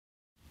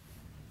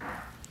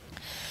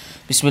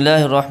بسم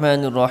الله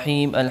الرحمن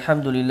الرحيم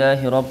الحمد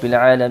لله رب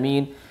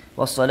العالمين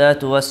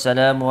والصلاة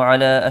والسلام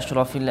على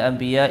أشرف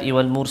الأنبياء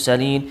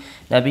والمرسلين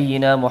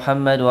نبينا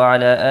محمد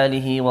وعلى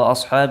آله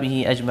وأصحابه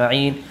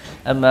أجمعين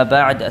أما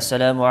بعد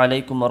السلام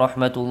عليكم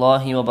ورحمة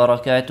الله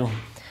وبركاته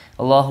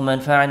اللهم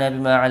انفعنا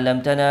بما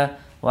علمتنا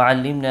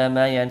وعلمنا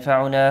ما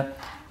ينفعنا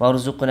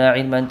وارزقنا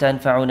علما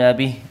تنفعنا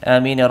به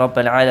آمين يا رب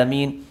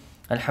العالمين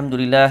الحمد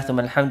لله ثم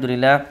الحمد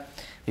لله.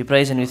 We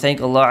praise and we thank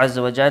Allah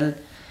Azza wa Jal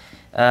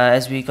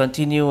as we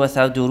continue with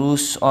our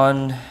durus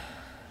on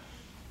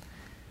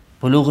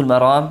Bulugh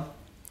al-Maram,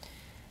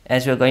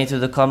 as we are going through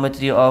the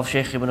commentary of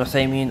Shaykh Ibn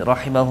Uthaymeen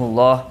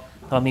rahimahullah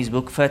from his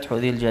book Fath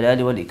Dhil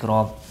Jalali wal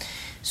Ikram.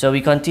 So we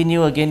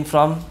continue again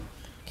from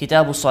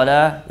Kitab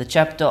al-Salah, the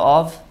chapter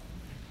of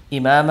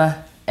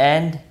Imamah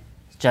and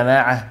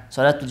Jama'ah,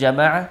 Salatul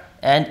Jama'ah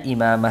and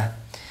Imamah.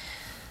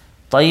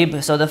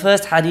 طيب, so the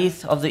first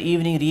hadith of the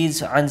evening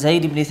reads عن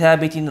زيد بن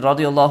ثابت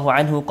رضي الله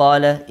عنه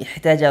قال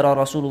احتجر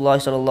رسول الله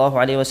صلى الله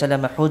عليه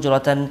وسلم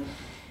حجرة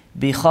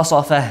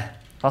بخصفة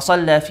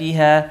فصلى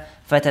فيها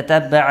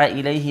فتتبع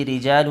إليه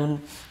رجال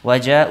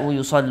وجاءوا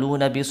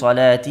يصلون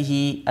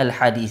بصلاته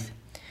الحديث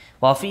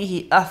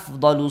وفيه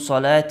أفضل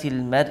صلاة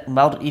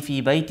المرء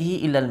في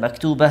بيته إلا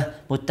المكتوبة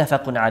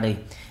متفق عليه.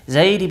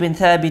 Zayd ibn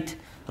Thabit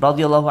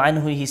رضي الله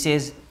عنه, he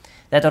says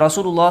that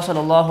Rasulullah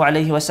sallallahu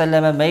alayhi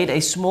wasallam made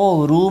a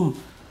small room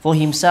for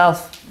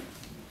himself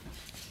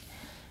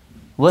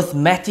with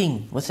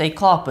matting, with a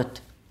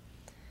carpet.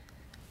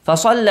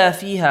 فَصَلَّى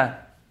فِيهَا.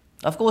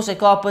 Of course, a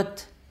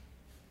carpet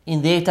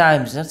in their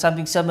times, not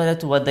something similar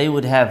to what they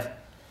would have.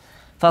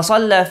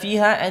 فَصَلَّى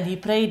فِيهَا, and he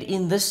prayed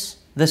in this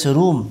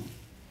room.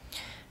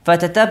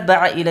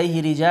 فَتَتَبَّعَ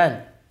إِلَيْهِ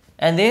رِجَالٍ,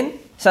 and then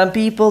some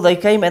people, they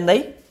came and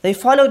they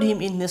followed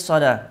him in this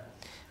salah.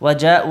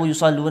 وَجَاءُوا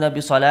يُصَلُّونَ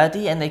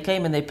بِصَلَاتِهِ, and they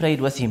came and they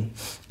prayed with him.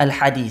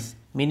 Al-Hadith,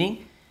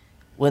 meaning,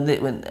 when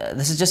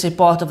this is just a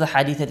part of the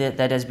hadith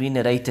that has been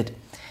narrated.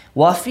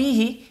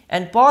 وَفِيهِ,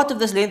 and part of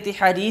this lengthy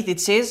hadith, it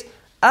says,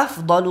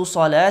 أَفْضَلُ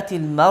صَلَاةِ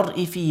الْمَرْءِ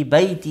فِي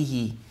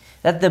بَيْتِهِ,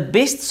 that the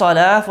best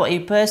salah for a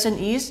person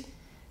is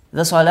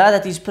the salah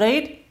that is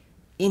prayed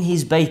in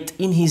his bayt,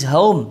 in his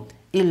home,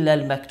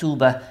 إِلَّا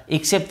الْمَكْتُوبَةِ,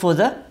 except for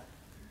the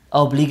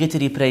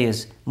obligatory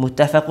prayers.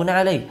 Muttafaqun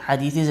alayh.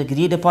 Hadith is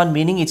agreed upon,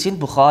 meaning it's in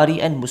Bukhari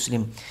and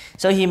Muslim.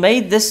 So he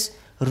made this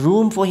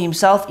room for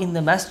himself in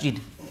the masjid.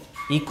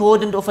 He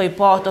cordoned off a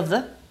part of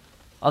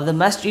the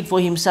masjid for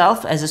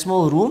himself as a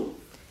small room,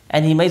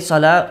 and he made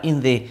salah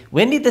in there.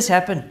 When did this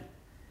happen?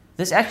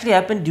 This actually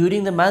happened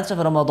during the months of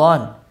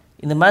Ramadan.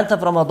 In the month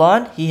of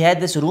Ramadan, he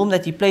had this room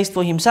that he placed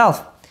for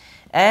himself,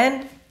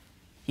 and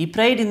he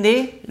prayed in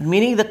there,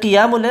 meaning the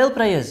Qiyamul Layl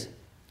prayers,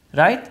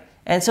 right?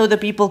 And so the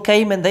people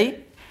came and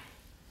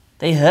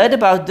they heard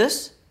about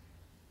this,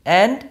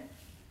 and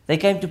they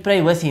came to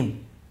pray with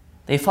him.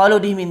 They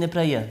followed him in the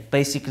prayer,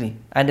 basically.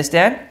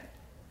 Understand?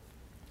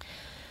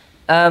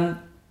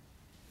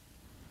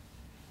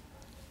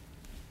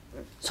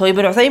 So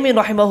Ibn Uthaymeen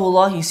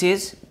rahimahullah, he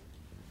says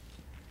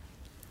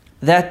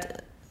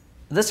that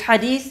this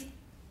hadith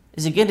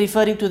is again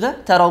referring to the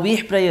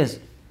Taraweeh prayers.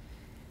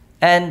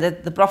 And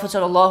that the Prophet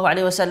sallallahu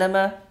alaihi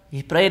wasallam,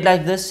 he prayed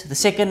like this. The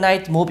second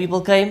night, more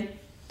people came.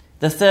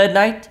 The third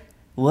night,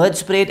 word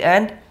spread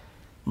and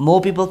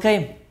more people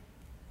came.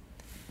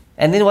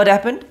 And then what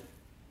happened?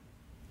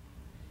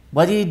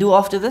 What did he do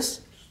after this?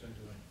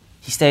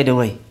 He stayed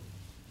away.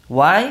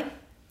 Why?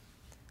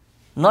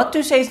 Not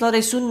to say it's not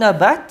a sunnah,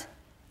 but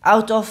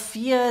out of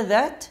fear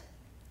that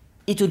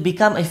it would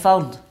become a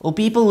fard, or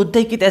people would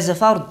take it as a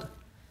fard.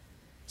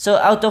 So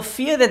out of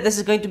fear that this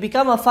is going to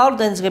become a fard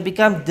and it's going to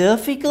become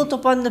difficult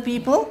upon the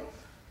people,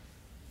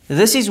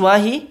 this is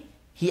why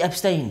he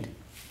abstained.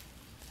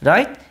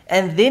 Right?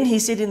 And then he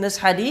said in this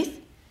hadith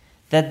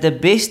that the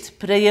best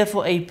prayer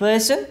for a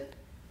person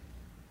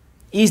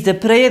is the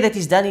prayer that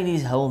is done in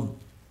his home.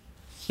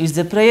 Is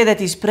the prayer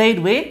that is prayed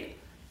where?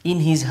 In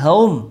his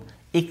home,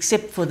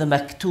 except for the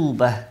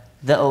maktubah,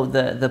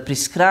 the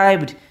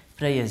prescribed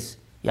prayers.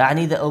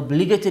 Yani the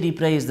obligatory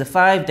prayers, the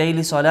 5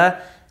 daily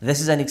salah,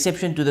 this is an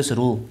exception to this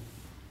rule.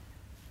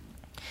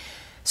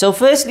 So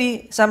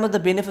firstly, some of the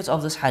benefits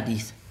of this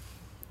hadith.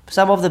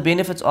 Some of the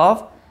benefits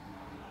of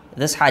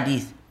this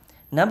hadith.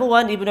 Number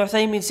one, Ibn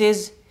Uthaymeen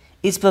says,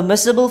 it's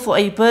permissible for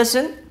a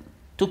person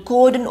to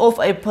cordon off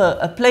a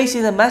place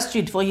in the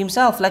masjid for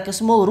himself, like a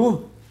small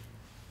room.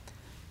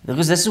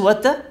 Because this is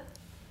what the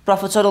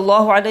Prophet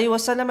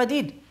ﷺ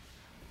did.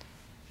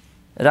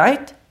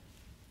 Right?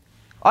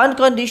 On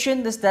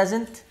condition, this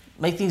doesn't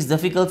make things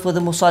difficult for the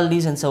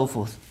musallis and so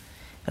forth.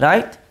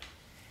 Right?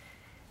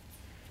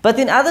 But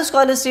then other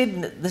scholars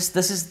said,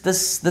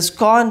 this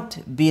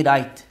can't be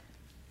right.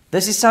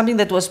 This is something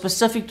that was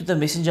specific to the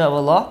Messenger of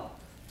Allah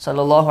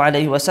sallallahu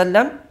alayhi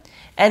wasallam,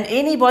 and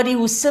anybody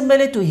who's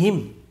similar to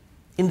him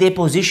in their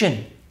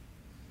position,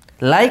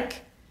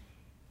 like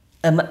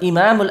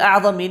Imam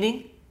al-A'zam,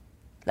 meaning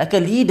like a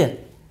leader,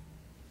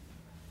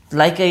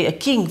 like a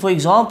king, for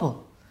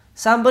example.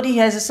 Somebody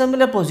has a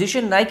similar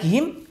position like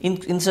him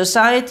in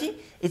society,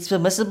 it's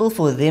permissible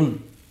for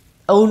them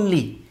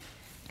only.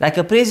 Like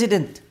a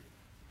president,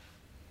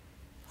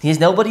 There's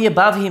nobody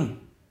above him.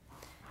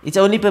 It's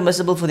only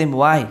permissible for them.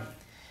 Why?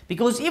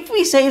 Because if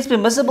we say it's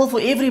permissible for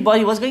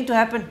everybody, what's going to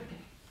happen?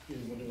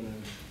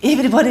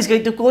 Everybody's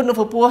going to cordon off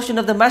a portion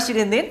of the masjid,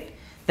 and then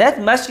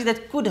that masjid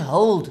that could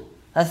hold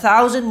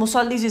 1,000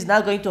 musallis is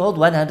now going to hold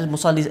 100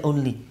 musallis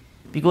only.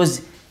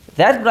 Because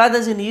that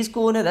brother's in his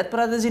corner, that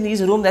brother's in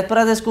his room, that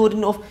brother's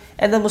cordoned off,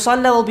 and the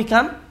musalla will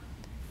become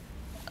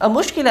a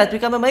mushkilat,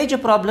 become a major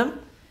problem.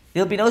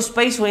 There'll be no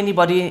space for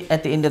anybody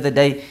at the end of the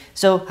day.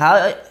 So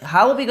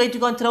how are we going to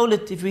control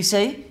it if we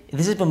say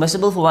this is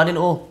permissible for one and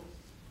all?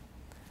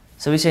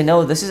 So we say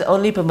no, this is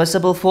only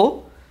permissible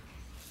for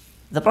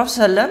the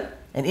Prophet ﷺ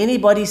and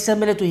anybody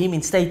similar to him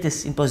in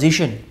status, in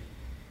position.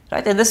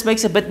 Right? And this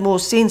makes a bit more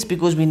sense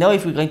because we know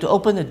if we're going to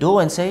open the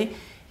door and say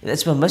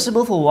it's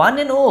permissible for one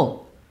and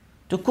all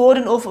to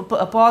cordon off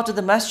a part of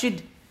the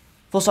masjid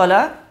for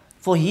salah,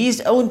 for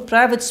his own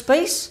private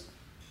space,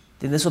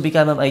 then this will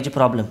become a major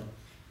problem.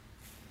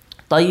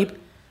 طيب.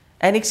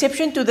 An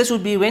exception to this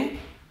would be when?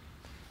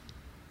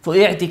 For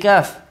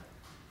i'tikaf.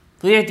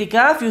 For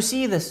i'tikaf, you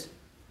see this.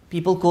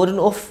 People cordon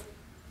off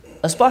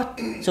a spot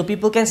so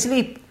people can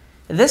sleep.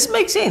 This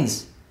makes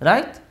sense,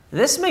 right?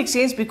 This makes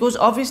sense because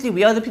obviously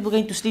we are the people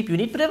going to sleep. You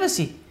need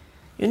privacy.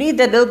 You need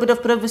that little bit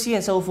of privacy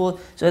and so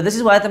forth. So this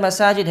is why the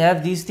masajid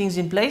have these things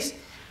in place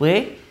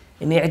where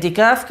in the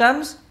i'tikaf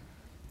comes,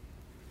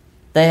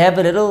 they have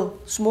a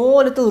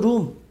small little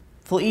room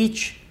for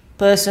each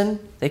person.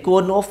 They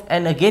cordon off,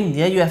 and again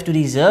here you have to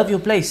reserve your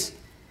place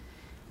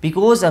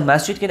because a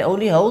masjid can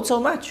only hold so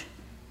much.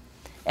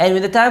 And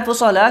when the time for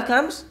salah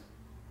comes,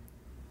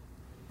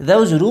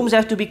 those rooms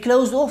have to be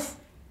closed off.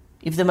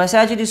 If the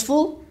masajid is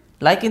full,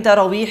 like in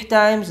Taraweeh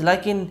times,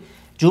 like in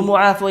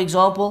Jumu'ah for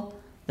example,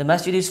 the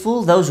masjid is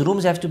full, those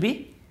rooms have to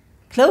be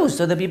closed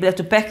so the people have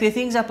to pack their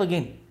things up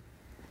again.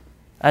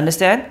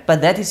 Understand? But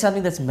that is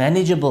something that's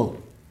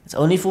manageable. It's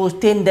only for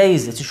 10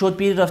 days, it's a short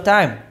period of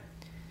time.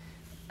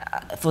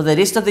 For the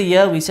rest of the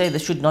year, we say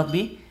this should not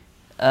be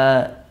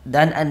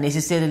done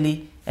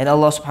unnecessarily, and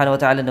Allah subhanahu wa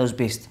ta'ala knows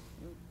best.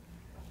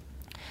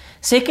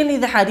 Secondly,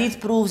 the hadith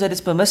proves that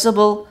it's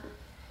permissible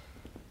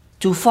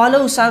to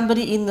follow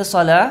somebody in the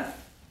salah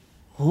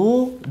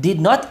who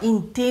did not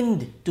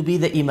intend to be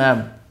the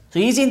imam. So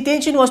his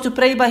intention was to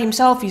pray by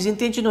himself. His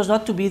intention was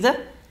not to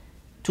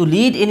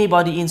lead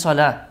anybody in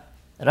salah.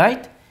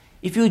 Right?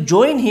 If you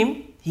join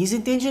him, his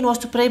intention was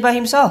to pray by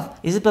himself.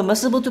 Is it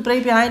permissible to pray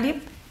behind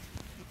him?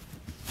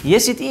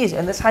 Yes, it is.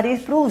 And this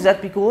hadith proves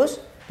that because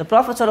the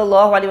Prophet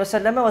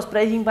ﷺ was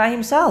praying by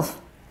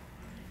himself.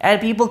 And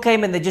people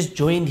came and they just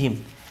joined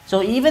him.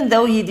 So even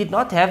though he did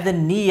not have the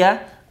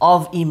niyyah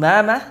of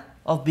imamah,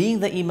 of being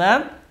the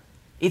imam,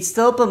 it's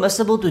still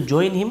permissible to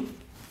join him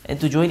and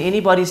to join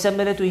anybody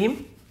similar to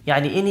him,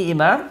 yani any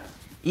imam,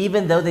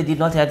 even though they did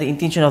not have the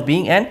intention of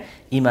being an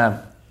imam.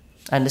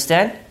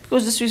 Understand?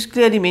 Because this is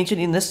clearly mentioned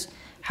in this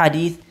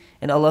hadith,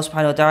 and Allah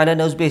subhanahu wa ta'ala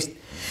knows best.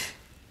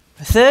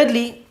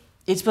 Thirdly,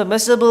 it's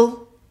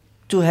permissible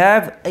to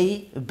have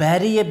a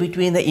barrier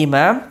between the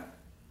imam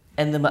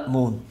and the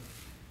ma'moon.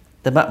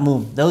 The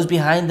ma'moom, those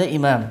behind the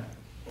imam.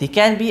 There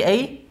can be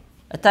a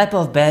type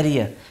of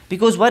barrier.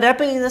 Because what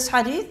happened in this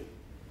hadith?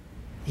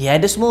 He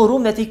had a small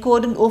room that he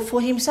cordoned off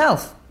for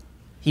himself.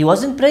 He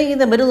wasn't praying in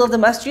the middle of the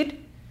masjid.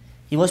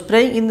 He was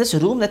praying in this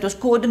room that was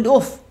cordoned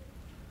off.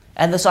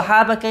 And the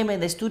Sahaba came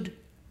and they stood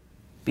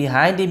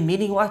behind him,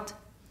 meaning what?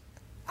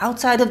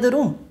 Outside of the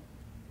room.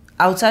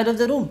 Outside of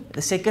the room.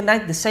 The second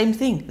night, the same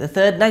thing. The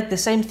third night, the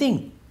same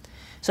thing.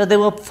 So they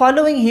were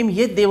following him,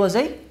 yet there was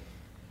a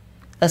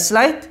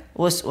slight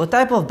or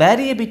type of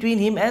barrier between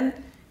him and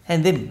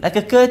them. Like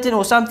a curtain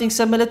or something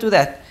similar to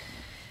that.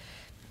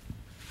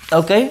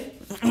 Okay?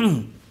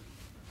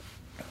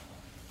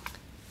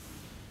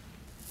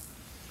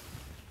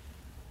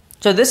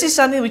 So this is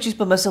something which is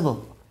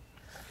permissible.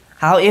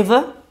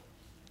 However,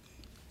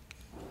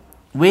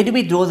 where do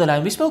we draw the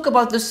line? We spoke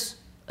about this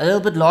a little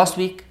bit last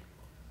week.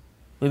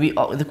 Where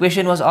the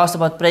question was asked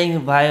about praying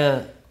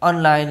via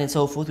online and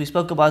so forth. We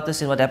spoke about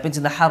this and what happens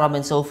in the haram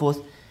and so forth.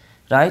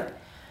 Right?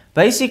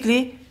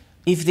 Basically,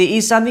 if there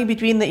is something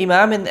between the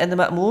imam and the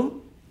ma'moom,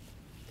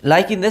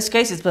 like in this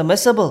case, it's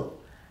permissible.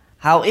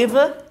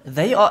 However,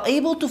 they are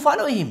able to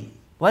follow him.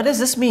 What does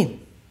this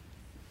mean?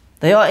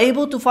 They are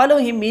able to follow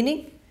him,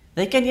 meaning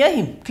they can hear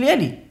him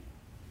clearly.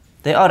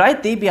 They are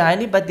right there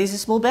behind him, but there's a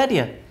small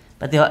barrier.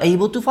 But they are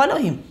able to follow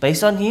him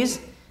based on his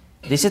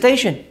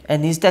recitation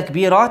and his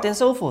takbirat and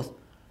so forth.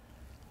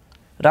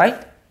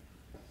 Right?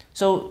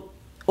 So,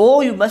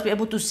 or you must be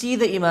able to see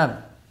the imam.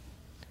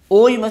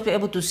 Or you must be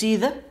able to see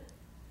the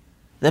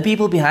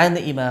people behind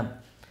the imam.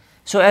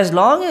 So as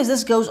long as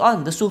this goes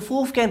on, the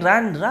sufuf can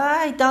run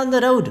right down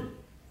the road,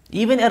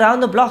 even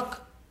around the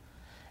block.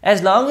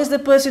 As long as the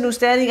person who's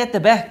standing at the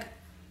back,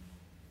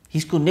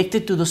 he's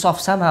connected to the saf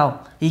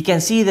somehow, he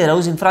can see the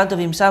rows in front of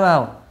him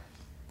somehow,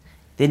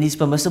 then it's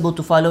permissible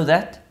to follow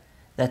that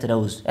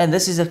rows. And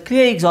this is a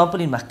clear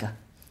example in Makkah,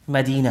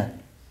 Medina,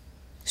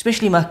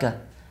 especially Makkah,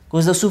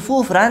 because the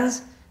sufuf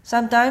runs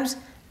sometimes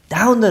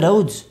down the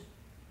roads.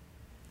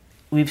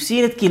 We've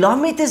seen it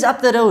kilometers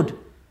up the road.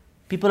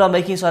 people are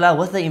making salah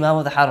with the Imam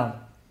of the Haram.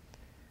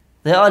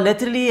 They are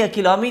literally a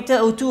kilometer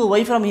or two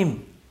away from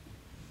him.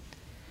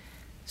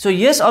 So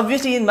yes,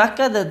 obviously in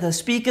Makkah, the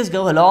speakers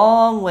go a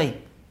long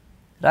way.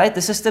 Right?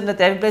 The system that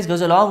they have in place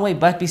goes a long way.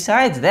 But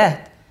besides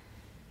that,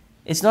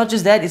 it's not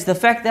just that, it's the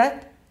fact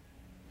that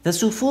the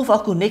sufuf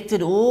are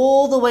connected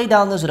all the way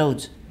down those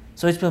roads.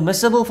 So it's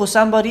permissible for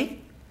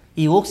somebody,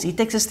 he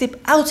takes a step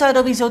outside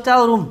of his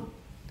hotel room,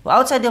 or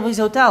outside of his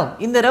hotel,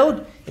 in the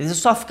road, there's a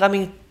saf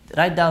coming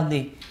right down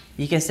there.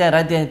 He can stand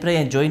right there and pray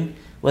and join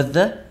with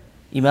the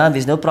Imam.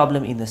 There's no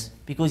problem in this,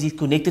 because he's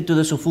connected to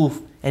the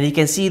sufuf, and he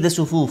can see the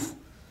sufuf.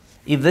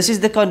 If this is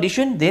the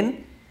condition,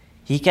 then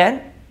he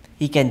can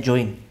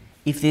join.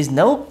 If there's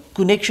no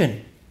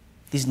connection,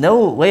 there's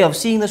no way of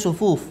seeing the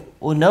sufuf,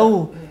 or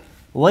no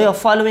way of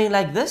following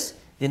like this,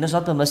 then it's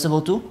not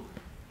permissible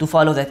to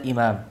follow that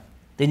Imam.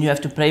 Then you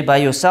have to pray by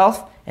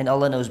yourself, and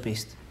Allah knows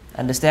best.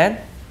 Understand?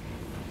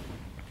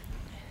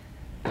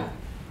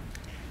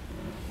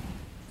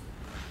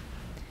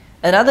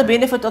 Another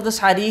benefit of this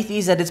hadith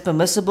is that it's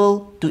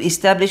permissible to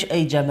establish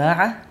a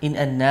jama'ah in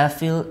a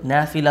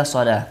nafila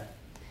salah.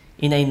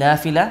 In a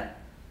nafila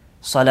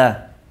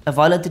salah, a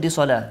voluntary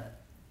salah.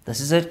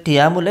 This is a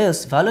qiyamul layl,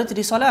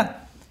 voluntary salah,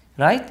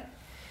 right?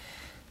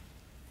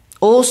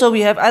 Also,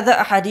 we have other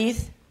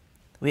ahadith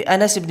where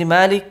Anas ibn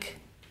Malik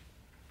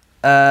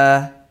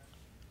and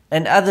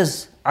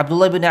others,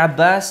 Abdullah ibn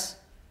Abbas,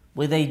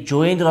 where they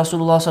joined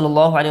Rasulullah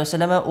sallallahu alaihi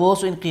wasallam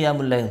also in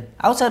qiyamul layl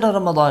outside of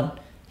Ramadan.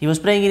 He was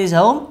praying in his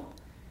home,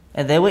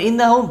 and they were in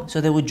the home,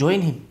 so they would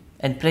join him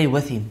and pray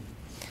with him.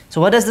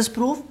 So what does this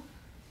prove?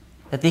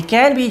 That there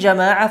can be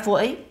jama'ah for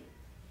a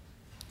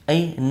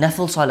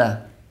nafil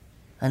salah.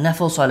 A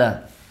nafil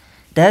salah.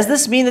 Does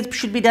this mean that it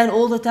should be done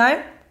all the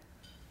time?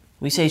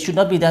 We say it should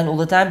not be done all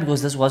the time,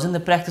 because this wasn't the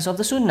practice of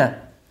the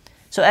sunnah.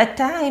 So at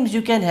times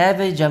you can have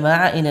a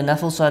jama'ah in a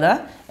nafil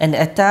salah, and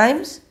at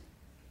times,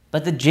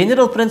 but the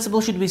general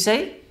principle, should we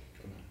say,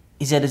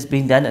 is that it's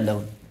being done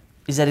alone.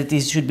 Is that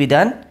it should be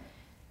done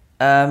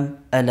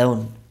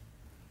alone.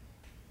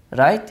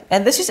 Right?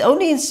 And this is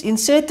only in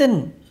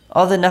certain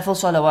of the nafil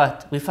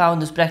salawat we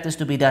found this practice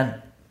to be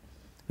done.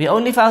 We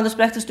only found this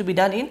practice to be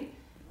done in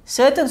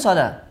certain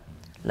salah,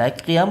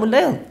 like qiyamul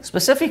layl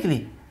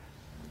specifically.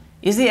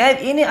 Is there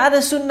any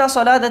other sunnah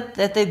salah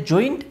that they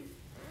joined?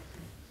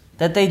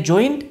 That they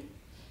joined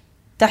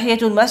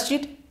tahiyatul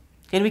masjid?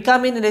 Can we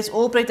come in and let's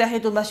all pray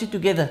tahiyatul masjid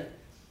together?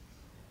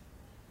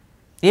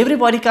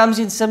 Everybody comes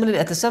in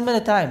at a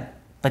similar time,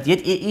 but yet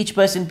each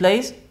person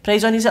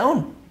prays on his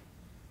own.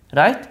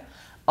 Right?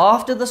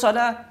 After the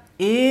salah,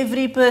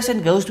 every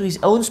person goes to his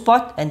own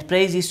spot and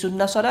prays his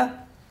sunnah salah.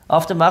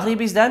 After maghrib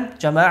is done,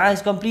 jama'ah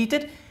is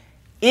completed,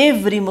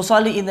 every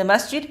musalli in the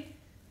masjid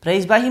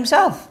prays by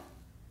himself.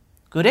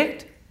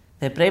 Correct?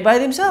 They pray by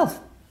themselves.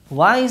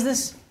 Why is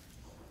this?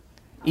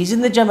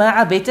 Isn't the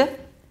jama'ah better?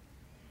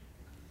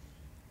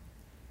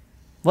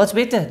 What's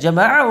better?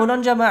 Jama'ah or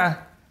non-jama'ah?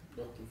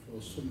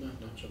 For sunnah,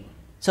 not jama'ah.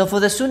 So for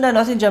the sunnah,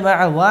 not in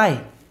jama'ah,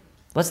 why?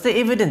 What's the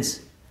evidence?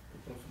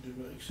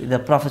 The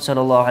Prophet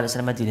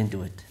ﷺ didn't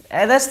do it.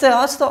 And that's the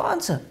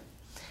answer.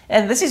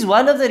 And this is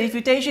one of the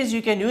refutations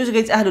you can use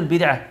against Ahlul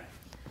Bid'ah.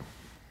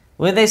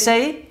 When they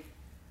say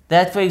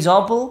that, for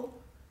example,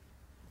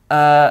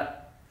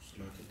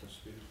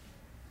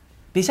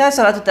 besides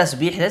Salatul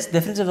Tasbih, that's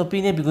difference of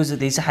opinion because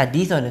there's a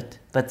hadith on it.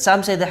 But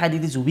some say the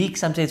hadith is weak,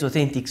 some say it's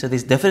authentic. So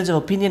there's difference of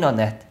opinion on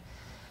that.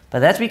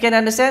 But that we can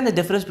understand the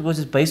difference because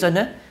it's based on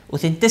an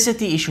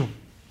authenticity issue.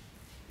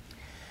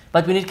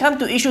 But when it comes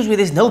to issues where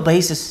there's no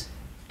basis,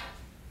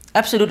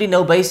 absolutely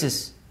no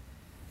basis,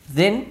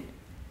 then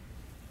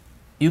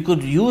you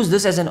could use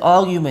this as an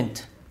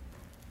argument.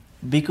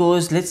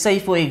 Because let's say,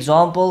 for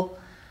example,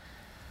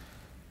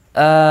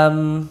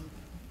 the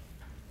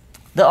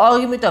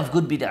argument of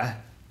good bid'ah,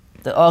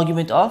 the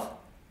argument of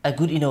a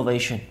good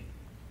innovation,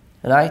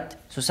 right?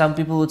 So some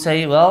people would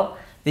say, well,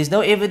 there's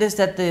no evidence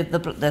that the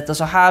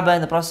Sahaba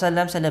and the Prophet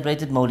ﷺ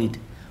celebrated Mawlid,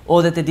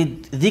 or that they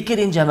did dhikr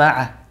in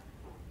jama'ah,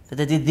 that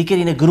they did dhikr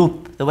in a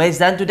group, the way it's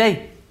done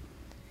today.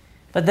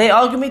 But their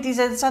argument is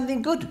that it's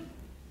something good.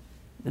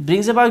 It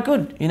brings about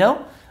good,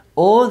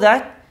 or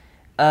that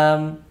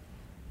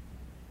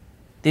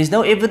there's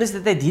no evidence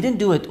that they didn't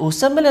do it, or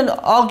similar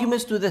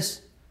arguments to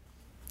this,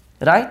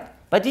 right?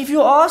 But if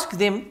you ask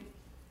them,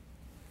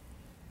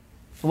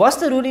 what's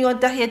the ruling on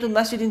tahiyatul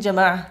masjid in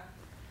jama'ah?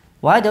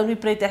 Why don't we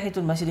pray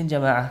tahiyatul masjid in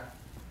jama'ah?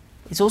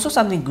 It's also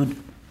something good.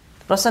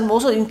 The Prophet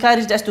also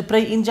encouraged us to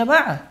pray in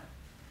jama'ah.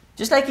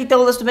 Just like he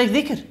told us to make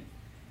dhikr.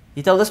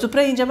 He told us to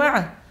pray in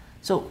jama'ah.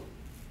 So,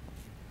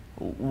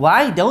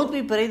 why don't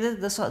we pray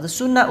the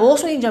sunnah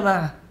also in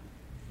jama'ah?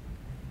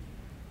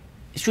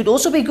 It should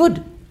also be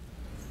good.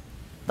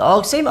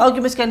 The same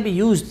arguments can be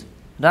used,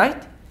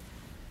 right?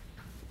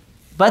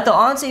 But the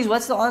answer is,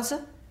 what's the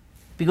answer?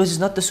 Because it's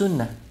not the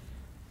sunnah.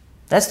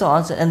 That's the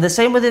answer. And the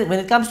same with it, when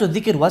it comes to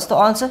dhikr, what's the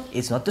answer?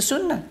 It's not the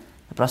sunnah.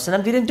 The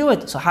Prophet didn't do it.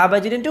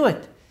 Sahaba didn't do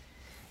it.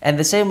 And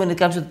the same when it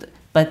comes to...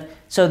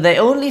 So they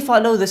only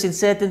follow this in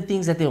certain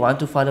things that they want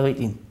to follow it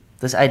in.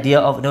 This idea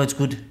of, no, it's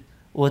good.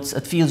 Or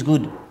it feels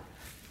good.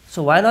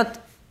 So why not,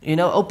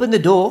 open the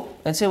door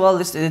and say, well,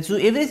 let's do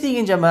everything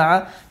in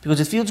Jama'ah because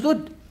it feels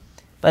good.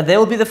 But they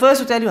will be the first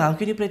to tell you, how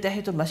can you pray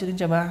Tahiyatul Masjid in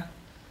Jama'ah?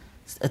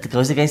 It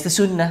goes against the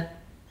Sunnah.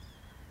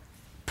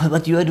 But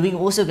what you are doing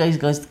also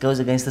goes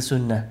against the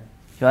Sunnah.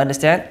 You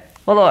understand?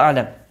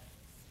 Wallahu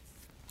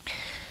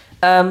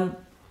a'lam.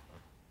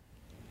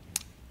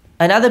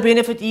 Another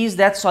benefit is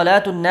that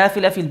Salatul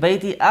Nafila fil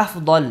Bayti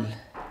afdal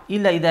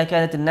illa idha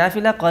kanat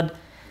al-Nafila qad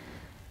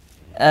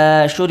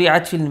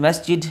shuri'at fil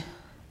Masjid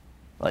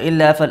wa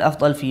illa fal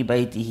afdal fi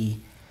baytihi.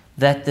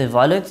 That the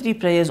voluntary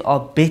prayers are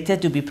better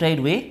to be prayed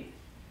where?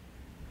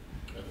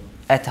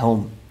 At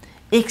home.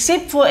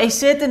 Except for a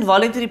certain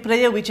voluntary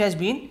prayer which has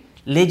been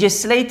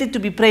legislated to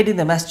be prayed in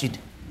the masjid.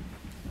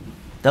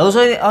 Those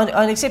are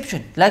an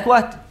exception. Like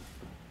what?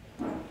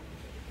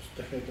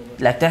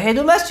 Like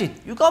Tahiyatul Masjid.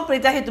 You can't pray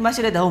Tahiyatul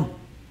Masjid at home.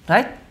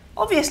 Right?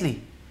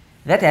 Obviously.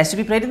 That has to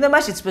be prayed in the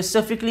masjid,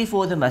 specifically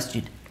for the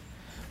masjid.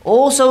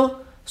 Also,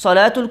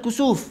 Salatul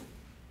Kusuf.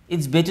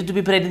 It's better to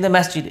be prayed in the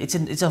masjid.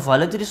 It's a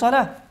voluntary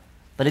salah.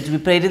 But it will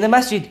be prayed in the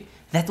masjid.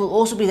 That will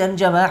also be done in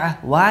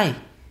Jama'ah. Why?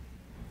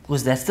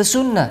 Because that's the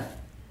Sunnah.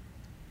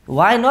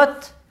 Why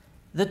not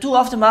the two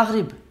after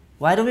Maghrib?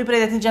 Why don't we pray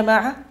that in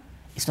Jama'ah?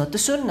 It's not the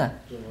Sunnah.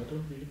 So why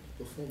don't we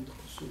perform the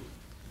Qusur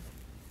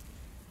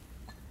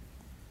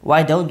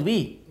Why don't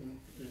we?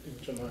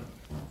 in Jama'ah?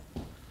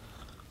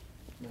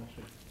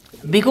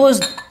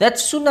 Because that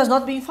Sunnah is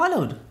not being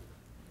followed.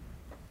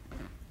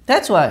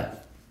 That's why.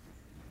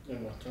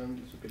 And what time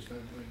does the Islam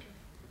make?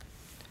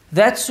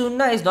 That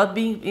Sunnah is not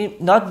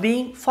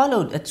being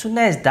followed. That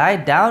Sunnah has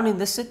died down in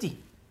the city.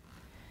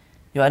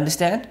 You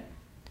understand?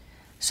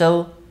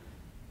 So,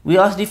 we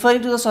are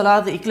referring to the Salah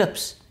of the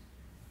eclipse.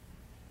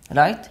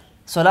 Right?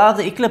 Salah of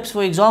the eclipse,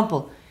 for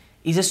example,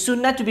 is a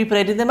Sunnah to be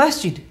prayed in the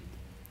masjid.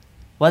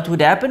 What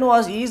would happen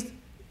is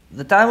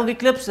the time of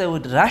eclipse, they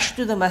would rush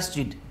to the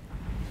masjid.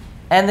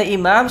 And the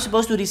Imam is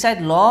supposed to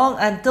recite long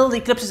until the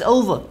eclipse is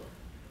over.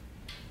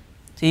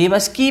 So he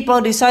must keep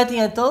on reciting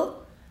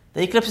until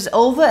the eclipse is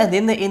over and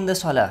then they end the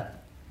Salah.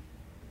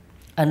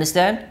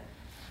 Understand?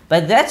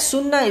 But that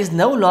Sunnah is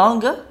no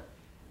longer,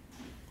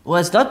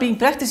 it's not being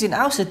practiced in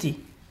our city.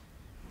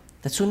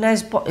 The Sunnah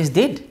is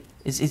dead.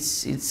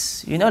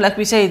 It's like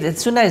we say, the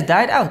Sunnah has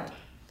died out.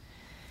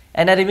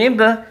 And I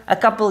remember a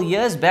couple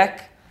years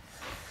back,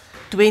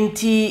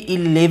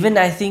 2011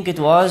 I think it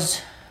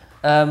was,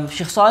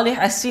 Sheikh Salih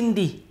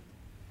As-Sindi.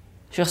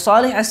 Sheikh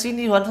Salih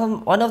As-Sindi,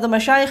 one of the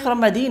Mashayikh from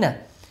Medina.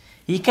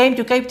 He came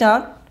to Cape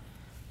Town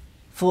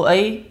for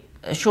a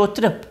short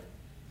trip.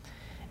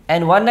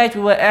 And one night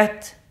we were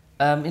at,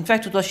 in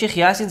fact it was Sheikh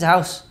Yasin's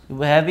house. We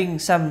were having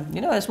some,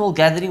 a small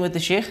gathering with the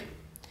Sheikh.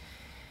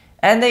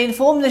 And they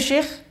informed the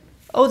Sheikh,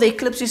 the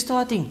eclipse is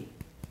starting.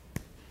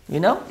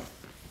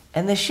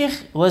 And the Sheikh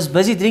was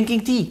busy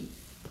drinking tea.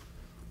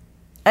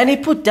 And he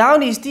put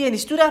down his tea and he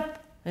stood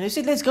up. And he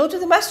said, let's go to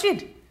the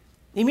masjid.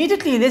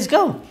 Immediately, let's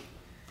go.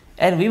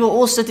 And we were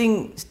all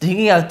sitting,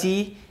 drinking our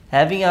tea,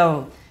 having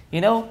our,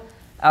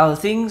 our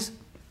things.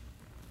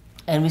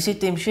 And we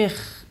said to him, Sheikh,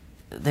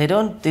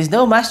 there's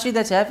no masjid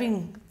that's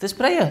having this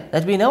prayer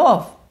that we know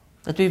of,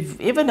 that we've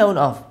ever known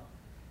of.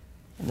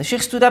 And the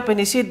Sheikh stood up and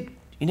he said,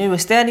 he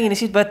was standing and he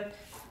said, but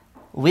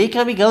where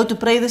can we go to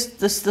pray the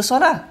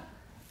salah?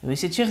 And we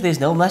said, Sheikh, there's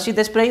no masjid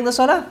that's praying the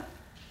salah.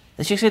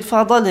 The Sheikh said,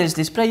 Fadal,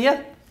 there's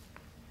prayer.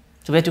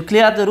 So we had to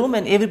clear up the room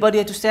and everybody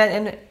had to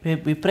stand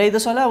and we pray the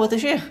salah with the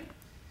Sheikh.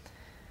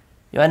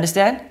 You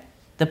understand?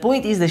 The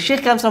point is the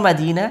Sheikh comes from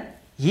Medina,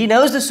 he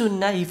knows the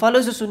Sunnah, he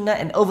follows the Sunnah,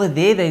 and over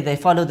there they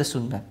follow the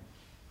Sunnah.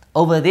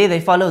 Over there they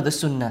follow the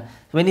Sunnah.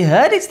 When he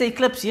heard it's the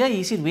eclipse here,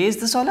 he said, where's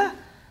the salah?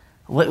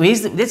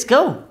 Let's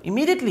go,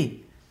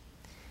 immediately.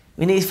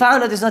 When he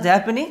found out it's not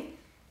happening,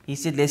 he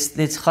said,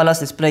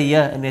 let's pray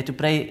here, and we had to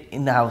pray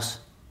in the house.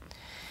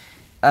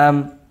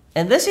 And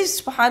this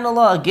is,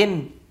 subhanAllah,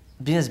 again,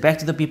 brings us back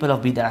to the people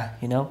of bid'ah,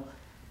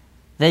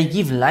 They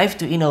give life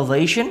to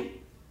innovation,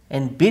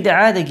 and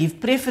bid'ah they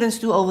give preference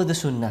to over the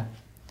sunnah.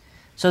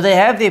 So they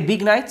have their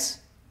big nights,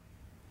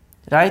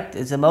 right?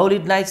 It's the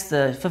Mawlid nights,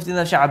 the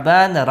 15th of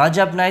Sha'ban, the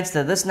Rajab nights,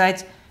 the this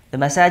nights. The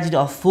masajid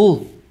are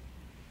full.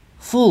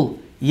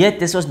 Yet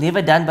this was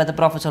never done by the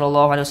Prophet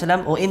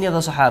ﷺ or any of the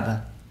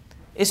Sahaba.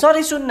 It's not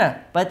a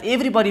sunnah, but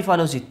everybody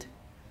follows it.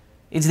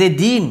 It's their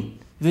deen.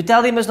 If you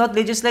tell them it's not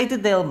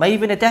legislated, they may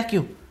even attack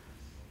you.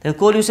 They'll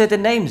call you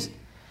certain names.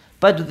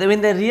 But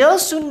when the real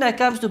sunnah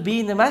comes to be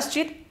in the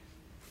masjid,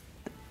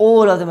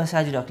 all of the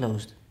masajid are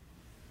closed.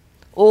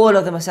 All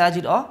of the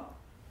masajid are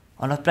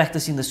not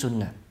practicing the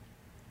sunnah.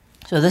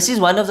 So this is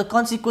one of the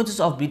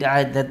consequences of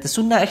bid'ah, that the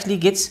sunnah actually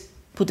gets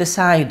put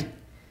aside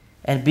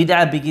and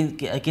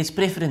bid'ah gets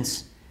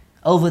preference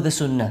over the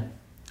sunnah.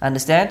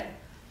 Understand?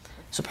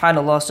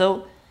 Subhanallah.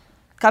 So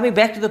coming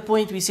back to the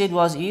point we said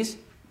is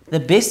the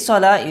best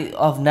salah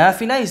of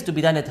nafila is to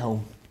be done at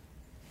home.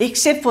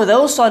 Except for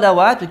those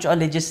salawat which are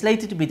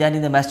legislated to be done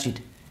in the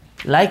masjid.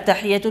 Like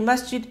Tahiyatul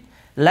Masjid,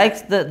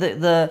 like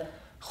the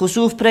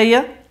khusuf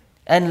prayer,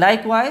 and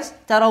likewise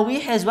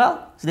Taraweeh as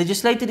well. It's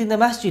legislated in the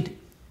masjid.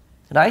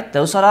 Right?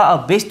 Those salah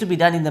are best to be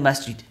done in the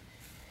masjid.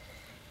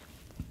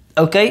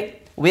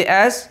 Okay,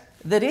 whereas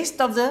the rest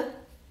of the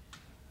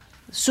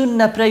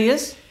sunnah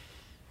prayers,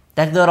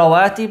 like the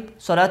rawatib,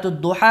 salatul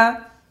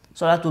duha,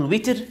 salatul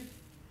witr,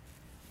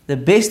 the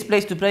best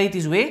place to pray it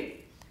is where?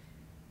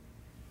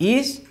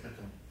 Is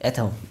at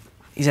home.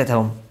 Is at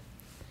home.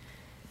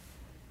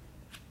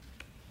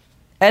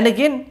 And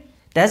again,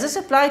 does this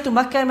apply to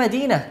Makkah and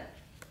Medina?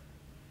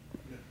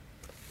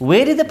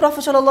 Where did the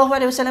Prophet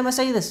ﷺ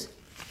say this?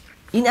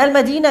 In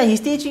Al-Madinah, he's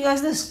teaching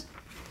us this.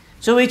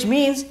 So which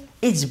means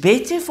it's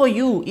better for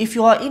you if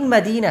you are in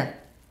Medina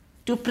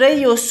to pray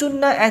your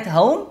sunnah at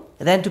home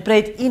than to pray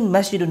it in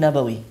Masjid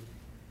al-Nabawi.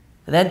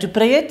 Than to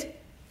pray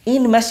it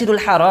in Masjid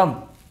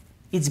al-Haram.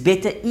 It's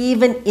better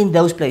even in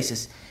those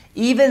places.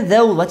 Even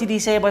though, what did he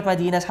say about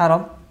Madina's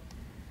Haram?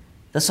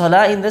 The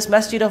salah in this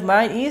masjid of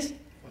mine is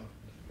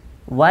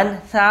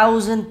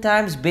 1,000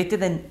 times better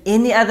than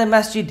any other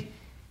masjid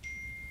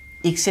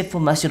except for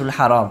Masjid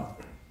al-Haram.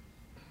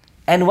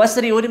 And what's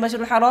the reward in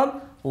Masjid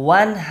al-Haram?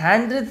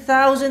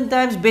 100,000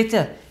 times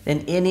better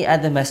than any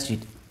other masjid.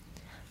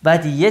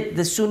 But yet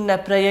the sunnah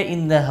prayer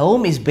in the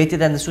home is better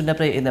than the sunnah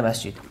prayer in the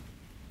masjid.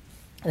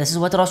 This is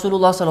what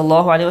Rasulullah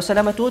sallallahu alaihi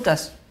wasallam taught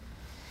us.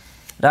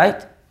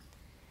 Right?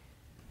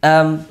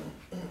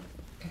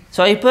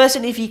 So a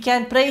person, if he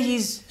can pray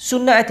his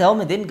sunnah at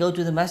home and then go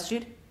to the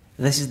masjid,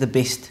 this is the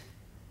best.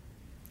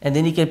 And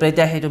then he can pray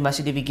tahiyatul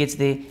masjid if he gets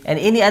there. And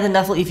any other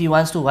nafil if he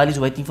wants to while he's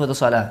waiting for the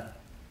salah.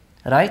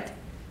 Right?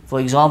 For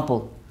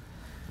example.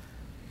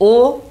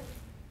 Or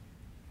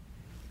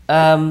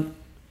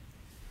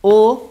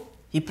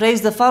he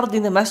prays the fard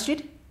in the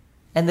masjid,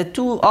 and the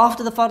two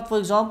after the fard, for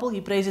example, he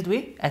prays it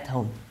where? At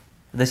home.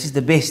 This is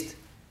the best.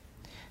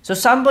 So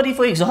somebody,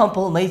 for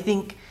example, may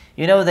think,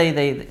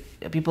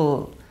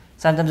 people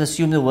sometimes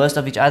assume the worst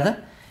of each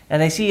other,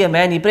 and they see a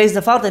man, he prays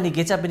the fard and he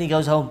gets up and he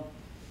goes home.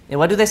 And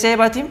what do they say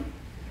about him?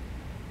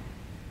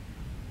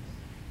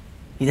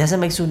 He doesn't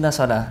make sunnah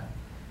salah.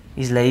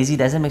 He's lazy,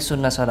 doesn't make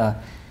sunnah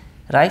salah.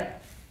 Right?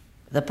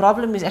 The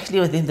problem is actually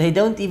with him, they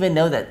don't even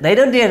know that. They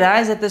don't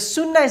realize that the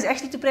sunnah is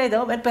actually to pray at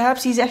home, and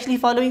perhaps he's actually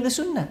following the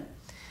sunnah.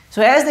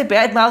 So as they're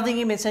bad-mouthing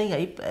him and saying,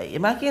 "You're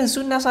making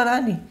sunnah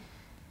salah ni."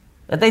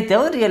 What they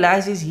don't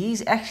realize is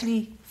he's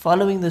actually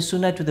following the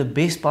sunnah to the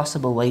best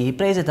possible way. He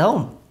prays at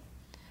home.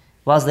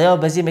 Whilst they are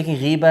busy making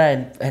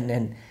ghiba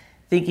and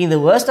thinking the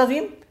worst of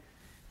him,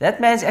 that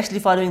man's actually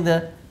following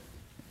the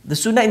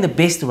sunnah in the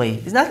best way.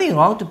 There's nothing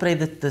wrong to pray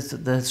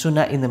the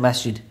sunnah in the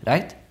masjid,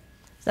 right?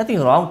 There's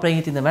nothing wrong praying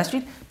it in the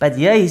masjid. But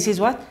here he says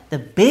what? The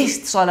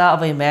best salah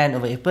of a man,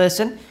 of a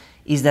person,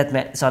 is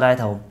that salah at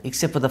home,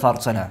 except for the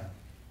fard salah.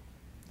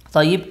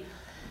 Tayyib.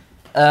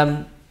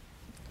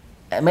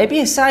 Maybe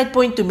a side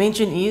point to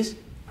mention is,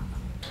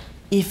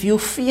 if you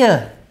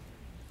fear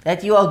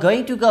that you are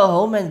going to go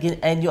home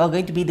and you are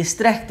going to be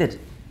distracted,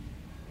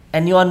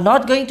 and you are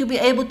not going to be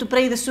able to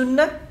pray the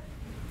sunnah,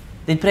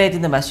 then pray it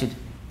in the masjid.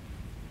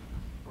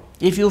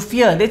 If you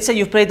fear, let's say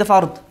you prayed the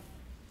fard,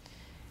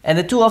 and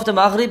the two after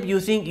Maghrib, you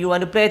think you want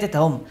to pray it at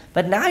home.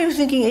 But now you're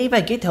thinking, hey, if I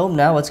get home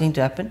now, what's going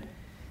to happen?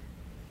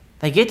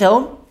 If I get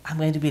home, I'm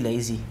going to be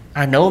lazy.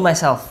 I know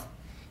myself.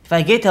 If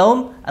I get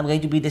home, I'm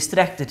going to be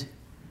distracted.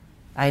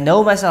 I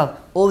know myself.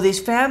 Or there's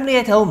family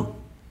at home.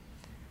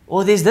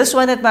 Or there's this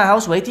one at my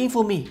house waiting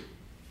for me.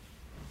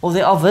 Or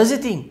they are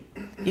visiting.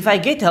 If I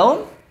get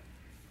home,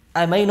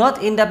 I may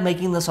not end up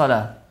making the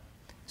salah.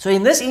 So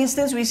in this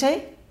instance, we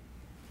say,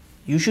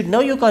 you should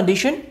know your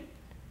condition.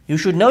 You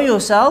should know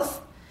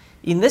yourself.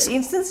 In this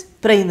instance,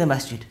 pray in the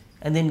masjid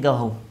and then go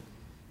home.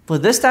 For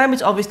this time,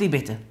 it's obviously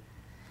better.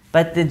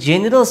 But the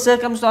general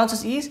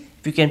circumstances is,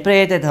 if you can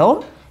pray it at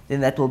home,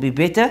 then that will be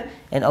better,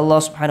 and Allah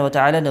subhanahu wa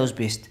ta'ala knows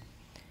best.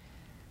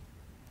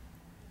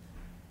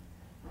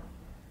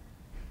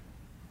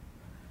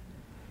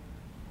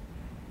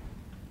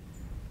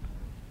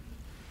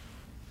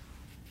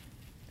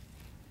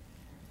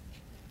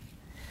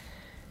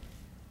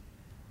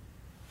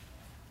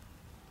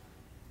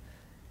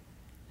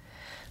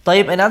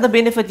 طيب, another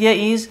benefit here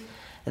is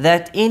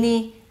that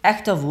any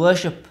act of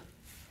worship,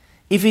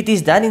 if it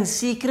is done in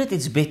secret,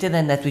 it's better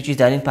than that which is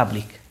done in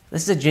public.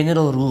 This is a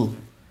general rule.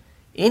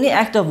 Any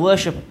act of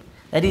worship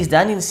that is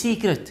done in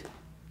secret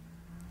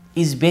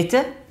is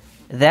better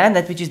than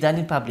that which is done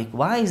in public.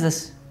 Why is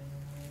this?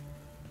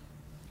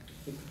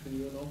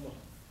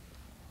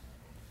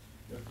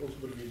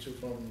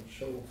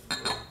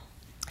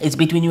 It's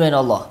between you and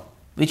Allah,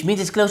 which means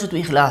it's closer to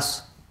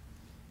ikhlas.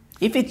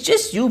 If it's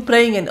just you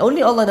praying and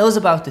only Allah knows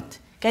about it,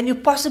 can you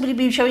possibly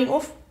be showing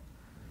off?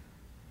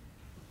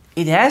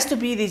 It has to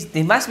be this,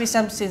 there must be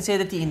some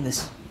sincerity in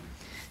this.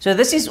 So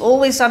this is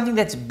always something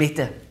that's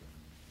better.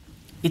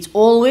 It's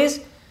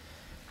always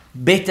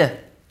better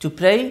to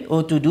pray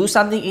or to do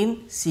something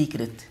in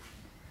secret.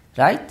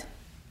 Right?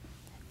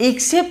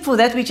 Except for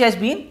that which has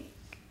been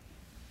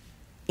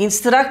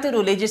instructed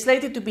or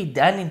legislated to be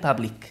done in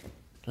public.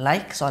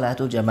 Like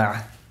Salatul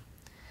Jama'ah.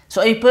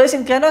 So a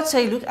person cannot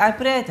say, look, I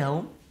pray at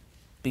home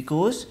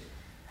because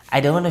I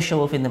don't want to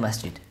show off in the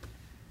masjid.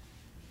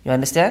 You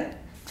understand?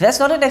 That's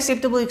not an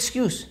acceptable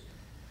excuse.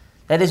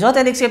 That is not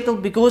unacceptable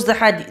because the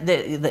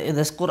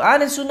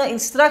Quran and Sunnah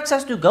instructs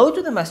us to go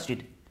to the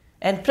masjid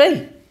and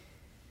pray.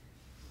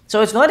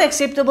 So it's not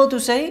acceptable to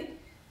say,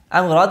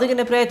 I'm rather going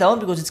to pray at home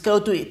because it's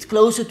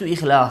closer to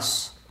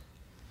ikhlas.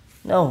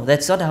 No,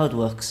 that's not how it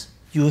works.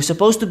 You're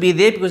supposed to be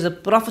there because the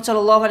Prophet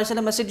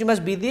ﷺ said you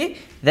must be there.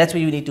 That's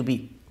where you need to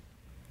be.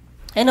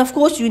 And of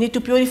course, you need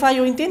to purify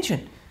your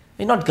intention.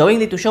 You're not going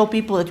there to show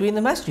people that you're in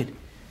the masjid.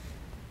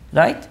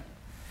 Right?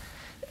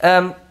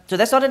 So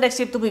that's not an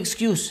acceptable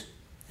excuse.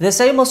 The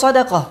same with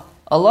sadaqah.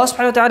 Allah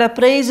subhanahu wa ta'ala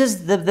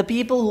praises the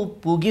people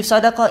who give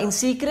sadaqah in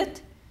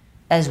secret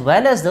as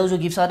well as those who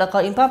give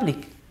sadaqah in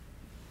public.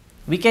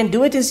 We can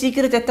do it in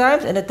secret at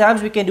times, and at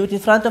times we can do it in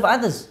front of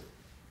others.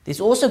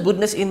 There's also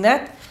goodness in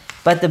that,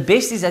 but the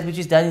best is that which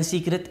is done in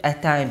secret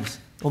at times,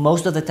 or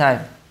most of the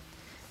time.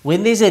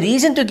 When there's a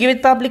reason to give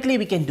it publicly,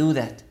 we can do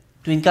that,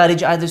 to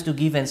encourage others to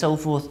give and so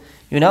forth,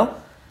 you know.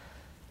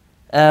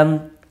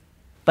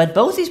 But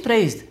both is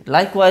praised,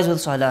 likewise with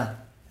salah.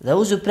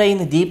 Those who pray in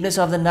the deepness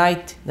of the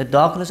night, the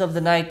darkness of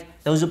the night,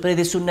 those who pray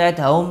the sunnah at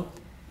home,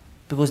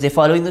 because they're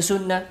following the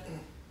sunnah,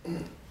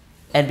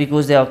 and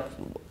because they are,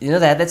 they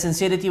have that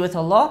sincerity with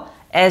Allah,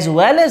 as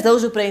well as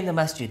those who pray in the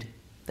masjid.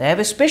 They have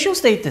a special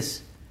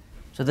status.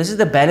 So this is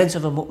the balance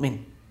of a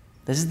mu'min.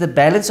 This is the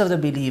balance of the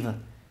believer.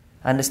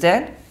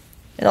 Understand?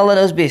 And Allah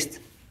knows best.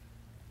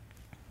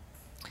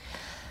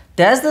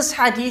 Does this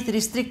hadith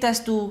restrict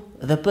us to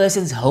the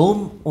person's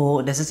home,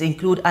 or does this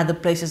include other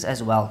places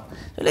as well?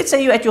 So let's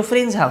say you're at your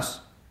friend's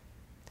house.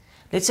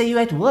 Let's say you're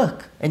at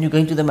work and you're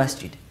going to the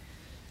masjid.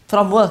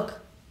 From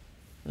work.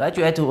 Right?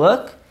 You're at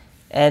work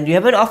and you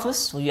have an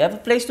office or you have a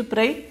place to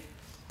pray,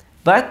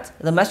 but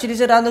the masjid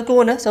is around the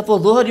corner. So for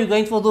dhuhr, you're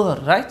going for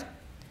dhuhr, right?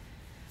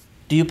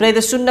 Do you pray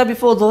the sunnah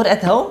before dhuhr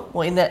at home,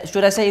 or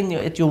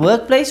at your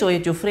workplace or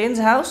at your friend's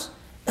house?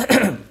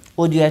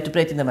 Or do you have to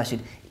pray it in the masjid?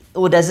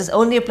 Or does this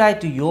only apply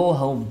to your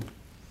home?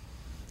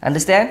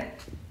 Understand?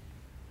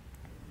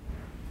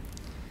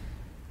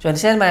 Do you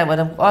understand what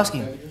I'm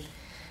asking?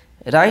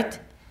 Right?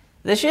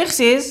 The Shaykh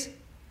says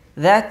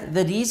that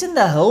the reason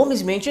the home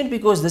is mentioned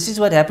because this is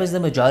what happens the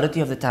majority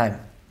of the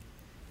time.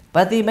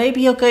 But there may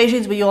be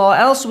occasions where you are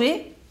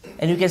elsewhere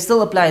and you can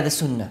still apply the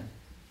sunnah.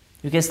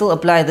 You can still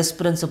apply this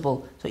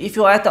principle. So if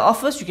you are at the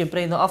office, you can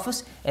pray in the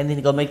office and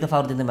then go make the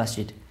fard in the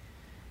masjid.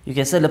 You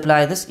can still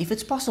apply this if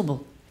it's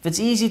possible. If it's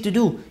easy to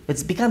do.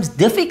 If it becomes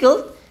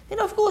difficult,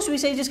 then of course we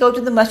say just go to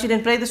the masjid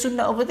and pray the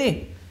sunnah over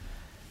there.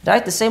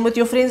 Right? The same with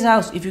your friend's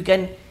house. If you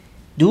can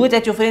do it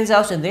at your friend's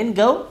house and then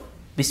go,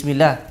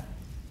 Bismillah.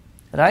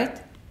 Right?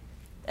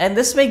 And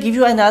this may give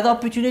you another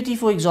opportunity,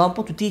 for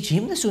example, to teach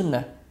him the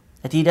sunnah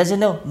that he doesn't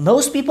know.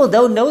 Most people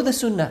don't know the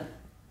sunnah.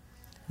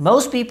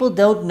 Most people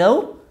don't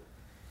know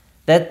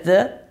that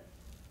the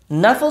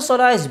nafil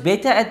salah is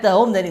better at the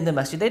home than in the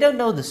masjid. They don't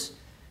know this.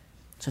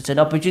 So it's an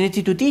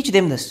opportunity to teach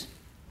them this.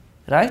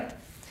 Right?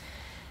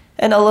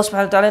 And Allah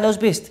subhanahu wa ta'ala knows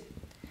best.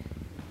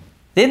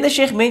 Then the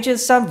Shaykh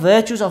mentions some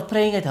virtues of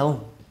praying at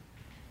home.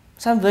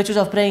 Some virtues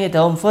of praying at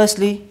home.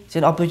 Firstly, it's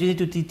an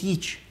opportunity to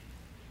teach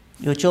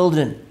your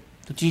children,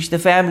 to teach the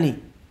family.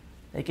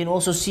 They can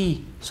also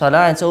see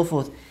salah and so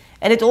forth.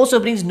 And it also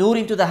brings nur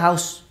into the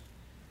house.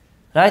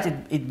 Right?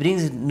 It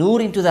brings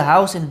nur into the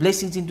house and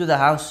blessings into the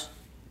house.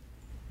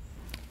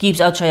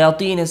 Keeps out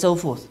shayateen and so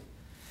forth.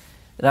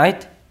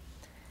 Right?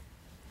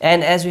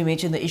 And as we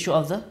mentioned, the issue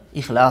of the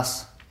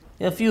ikhlas.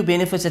 There are a few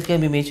benefits that can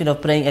be mentioned of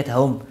praying at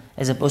home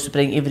as opposed to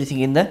praying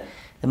everything in the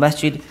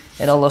masjid.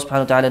 And Allah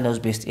subhanahu wa ta'ala knows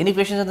best. Any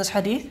questions on this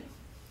hadith?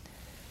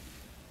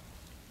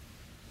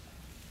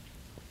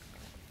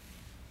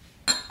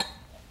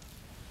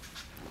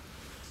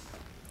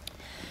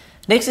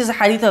 Next is the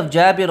hadith of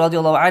Jabir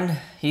radiallahu anhu.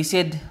 He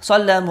said,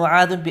 صلى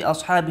معاذ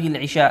بأصحابه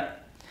العشاء.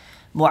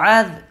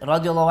 Mu'adh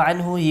radiallahu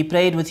anhu, he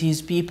prayed with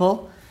his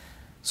people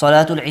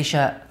Salatul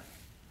Isha.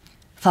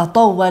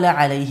 فَطَوَّلَ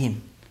عَلَيْهِمْ.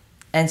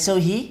 And so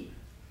he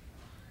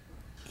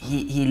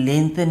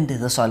lengthened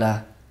the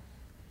salah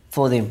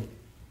for them.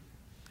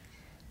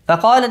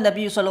 فقال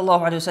النبي صلى الله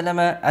عليه وسلم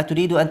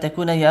أتريد أن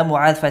تكون يا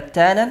معاذ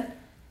فتانا?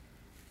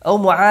 Oh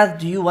Mu'adh,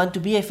 do you want to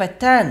be a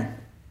fattan?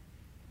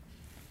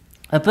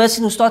 A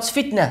person who starts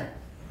fitna.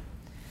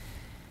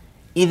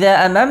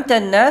 إذا أممت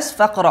الناس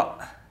فاقرأ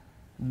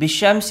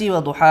بالشمس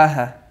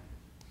وضحاها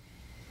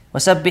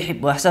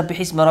وسبح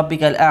اسم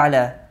ربك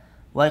الأعلى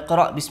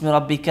واقرأ باسم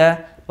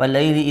ربك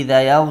والليل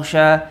إذا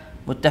يغشى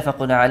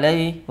متفق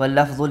عليه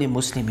واللفظ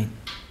لمسلم.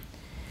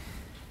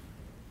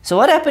 So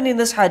what happened in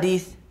this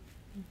hadith?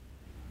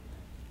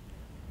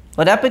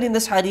 What happened in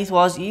this hadith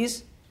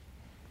is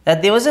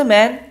that there was a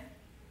man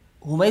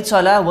who made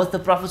salah with the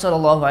Prophet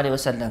sallallahu alaihi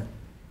wasallam.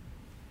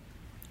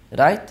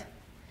 Right?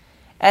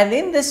 And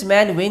then this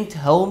man went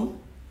home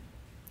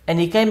and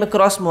he came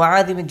across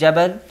Mu'adh ibn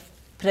Jabal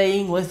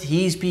praying with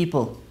his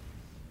people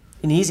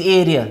in his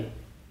area.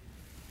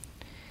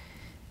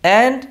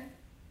 And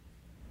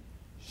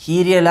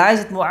he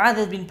realized that Mu'adh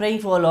had been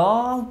praying for a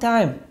long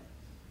time.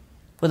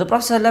 But the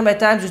Prophet ﷺ at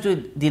times used to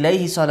delay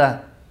his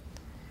salah.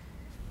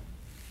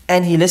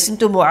 And he listened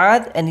to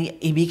Mu'adh and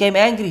he became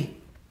angry.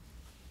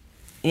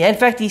 In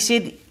fact, he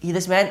said,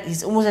 this man,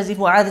 it's almost as if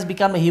Mu'adh has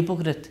become a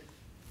hypocrite.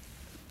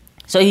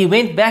 So he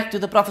went back to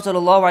the Prophet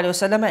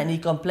ﷺ and he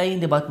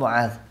complained about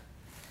Mu'adh.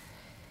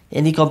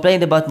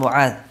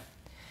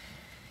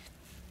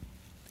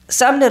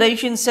 Some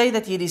narrations say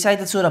that he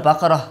recited Surah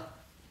Baqarah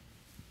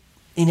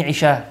in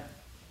Isha.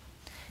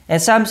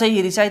 And some say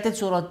he recited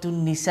Surah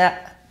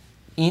An-Nisa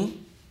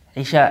in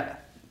Isha.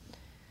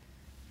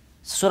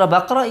 Surah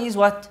Baqarah is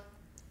what?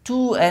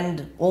 2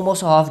 and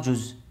almost a half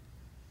juz.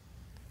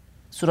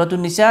 Surah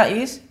An-Nisa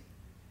is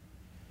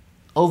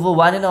over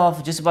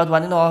 1.5, just about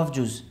 1.5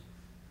 juz.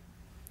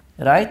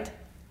 Right?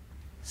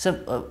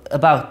 So,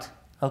 about.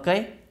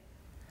 Okay?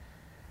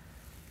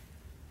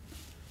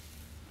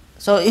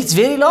 So it's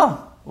very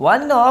long.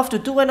 1.5 to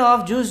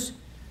 2.5 juz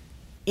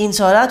in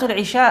Salatul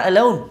Isha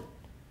alone.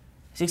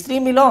 It's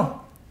extremely long.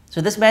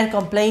 So this man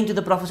complained to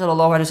the Prophet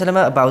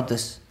ﷺ about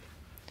this.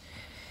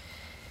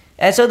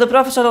 And so the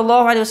Prophet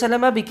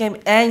ﷺ became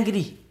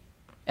angry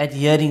at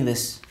hearing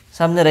this.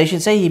 Some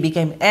narrations say he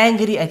became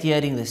angry at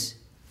hearing this.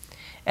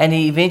 And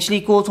he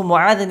eventually called for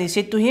Mu'adh and he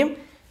said to him,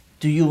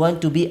 do you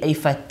want to be a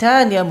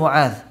fatan, ya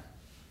Mu'adh?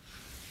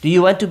 Do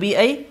you want to be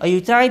are you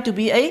trying to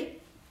be a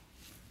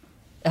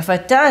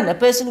fatan, a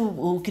person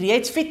who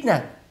creates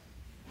fitna,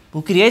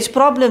 who creates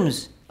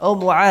problems, O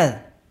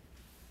Mu'adh?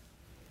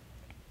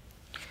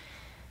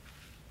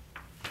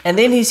 And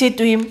then he said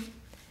to him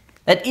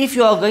that if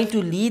you are going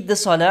to lead the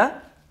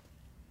salah,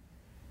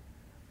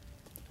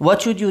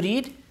 what should you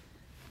read?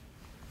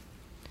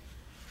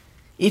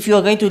 If you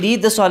are going to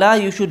lead the salah,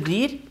 you should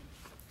read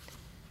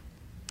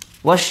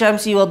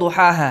وَالشَّمْسِ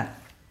وَضُحَاهَا,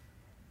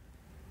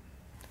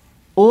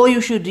 or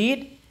you should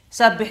read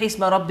سَبِّحِ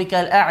اسْمَ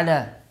رَبِّكَ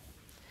الْأَعْلَى,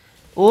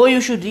 or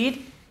you should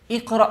read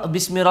اقرأ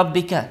بِاسْمِ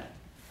رَبِّكَ,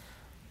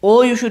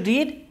 or you should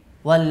read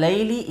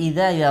وَاللَّيْلِ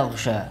إِذَا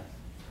يَغْشَى.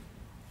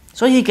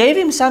 So he gave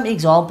him some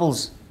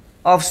examples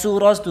of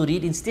surahs to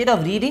read instead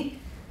of reading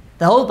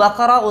the whole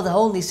Baqarah or the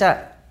whole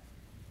Nisa.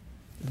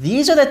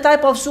 These are the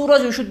type of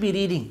surahs you should be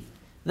reading.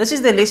 This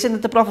is the lesson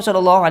that the Prophet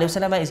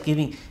ﷺ is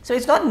giving. So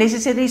it's not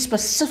necessarily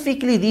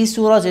specifically these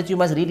surahs that you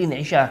must read in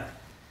Isha.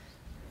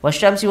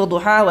 وَالشَّمْسِ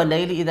وَضُحَاهَا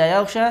وَاللَّيْلِ إِذَا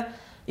يَغْشَى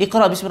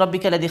اقرأ بِاسْمِ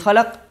رَبِّكَ الَّذِي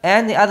خَلَقَ.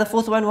 And the other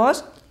fourth one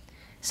was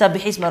سَبِّحِ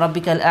اسْمَ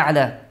رَبِّكَ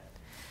الْأَعْلَى.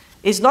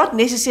 It's not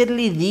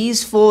necessarily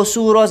these 4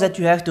 surahs that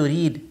you have to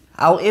read.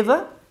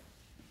 However,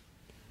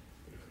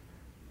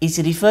 it's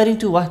referring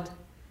to what?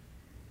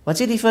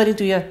 What's it referring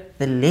to here?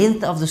 The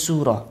length of the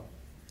surah.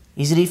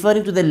 He's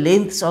referring to the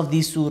lengths of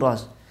these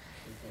surahs.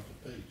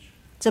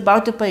 It's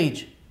about a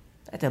page.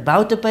 At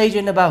about a page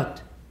and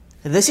about.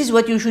 This is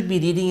what you should be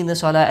reading in the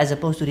salah as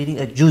opposed to reading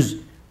a juz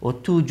or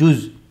 2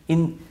 juz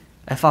in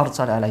a fard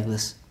salah like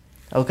this.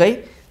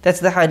 Okay? That's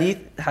the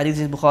hadith. The hadith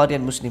is Bukhari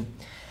and Muslim.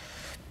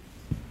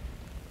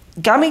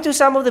 Coming to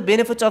some of the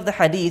benefits of the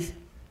hadith.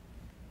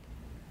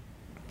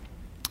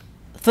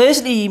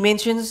 Firstly, he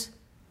mentions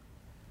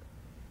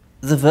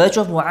the virtue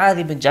of Mu'adh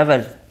ibn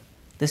Jabal.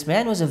 This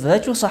man was a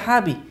virtuous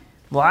Sahabi.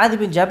 Mu'adh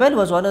ibn Jabal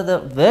was one of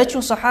the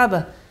virtuous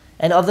Sahaba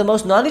and of the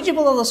most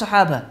knowledgeable of the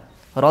Sahaba,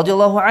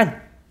 radiallahu anhu.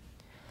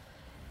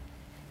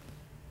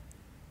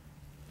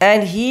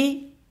 And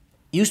he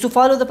used to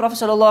follow the Prophet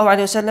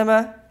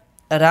ﷺ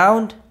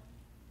around,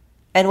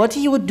 and what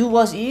he would do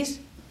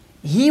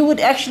he would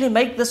actually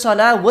make the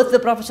salah with the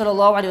Prophet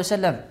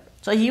ﷺ.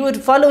 So he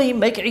would follow him,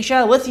 make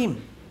Isha with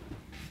him.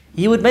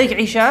 He would make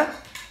Isha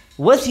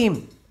with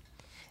him.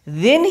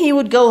 Then he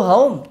would go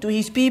home to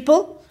his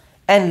people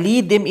and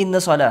lead them in the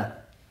salah.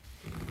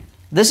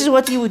 This is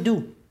what he would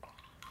do.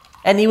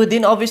 And he would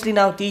then obviously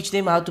now teach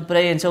them how to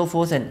pray and so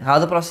forth, and how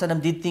the Prophet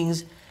ﷺ did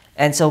things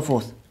and so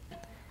forth.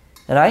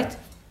 Right?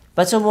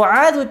 But so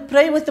Mu'adh would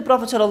pray with the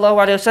Prophet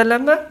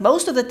ﷺ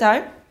most of the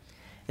time,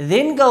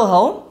 then go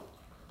home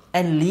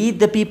and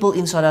lead the people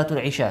in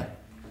Salatul Isha.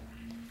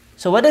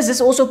 So what does this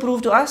also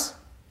prove to us?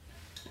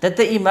 That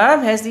the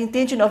Imam has the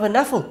intention of a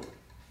nafil.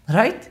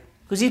 Right?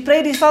 Because he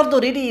prayed his fard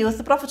already with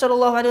the Prophet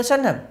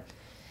ﷺ.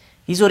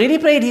 He's already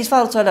prayed his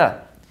fard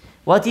salah.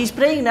 What he's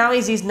praying now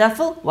is his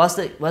nafil, was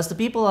the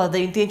people have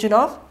the intention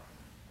of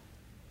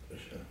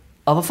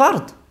a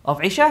fard,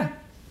 of Isha.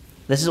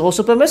 This is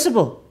also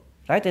permissible.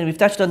 Right? And we've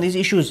touched on these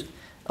issues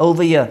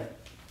over here.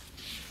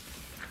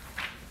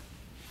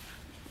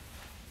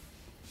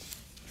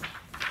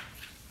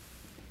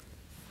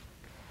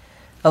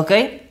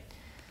 Okay?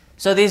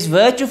 So there's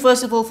virtue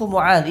first of all for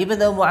Mu'adh, even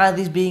though Mu'adh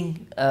is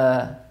being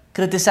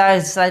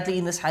criticized slightly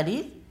in this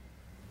hadith.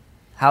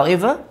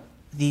 However,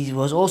 he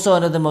was also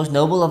one of the most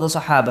noble of the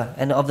Sahaba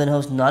and of the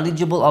most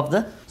knowledgeable of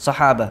the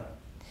Sahaba.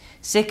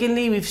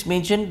 Secondly, we've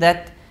mentioned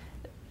that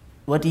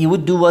what he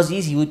would do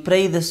he would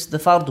pray the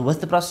fard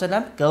with the Prophet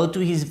ﷺ, go to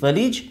his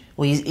village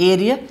or his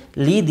area,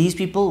 lead these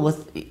people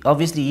with,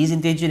 obviously his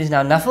intention is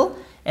now nafil,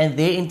 and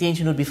their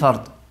intention would be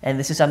fard. And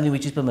this is something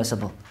which is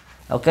permissible.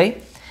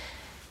 Okay?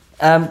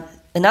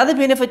 Another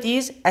benefit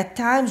is, at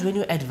times when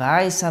you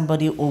advise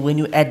somebody or when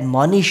you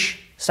admonish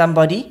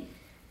somebody,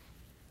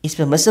 it's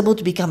permissible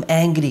to become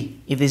angry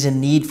if there's a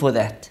need for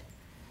that.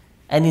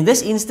 And in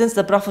this instance,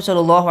 the Prophet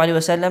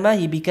ﷺ,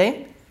 he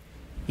became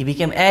He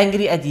became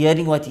angry at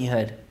hearing what he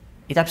heard.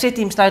 It upset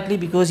him slightly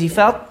because he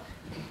felt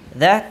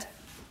that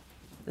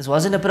this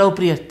wasn't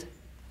appropriate.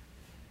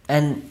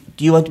 And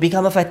do you want to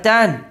become a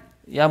fatan?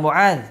 Ya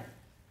Mu'adh.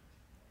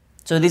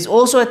 So there's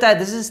also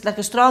this is like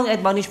a strong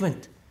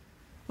admonishment.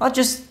 Not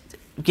just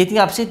getting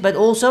upset, but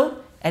also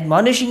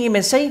admonishing him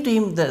and saying to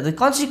him the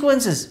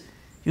consequences.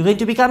 You're going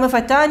to become a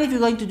fatan if you're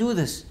going to do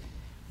this.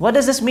 What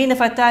does this mean, a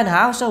fatan?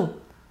 How so?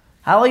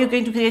 How are you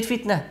going to create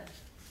fitna?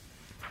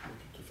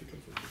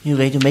 You're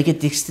going to make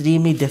it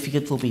extremely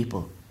difficult for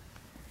people.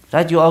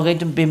 Right? You are going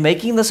to be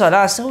making the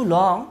salah so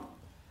long,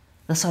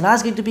 the salah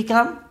is going to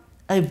become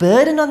a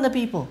burden on the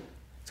people.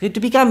 It's going to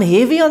become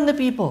heavy on the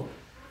people.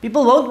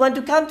 People won't want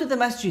to come to the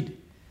masjid.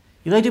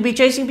 You're going to be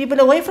chasing people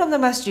away from the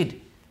masjid.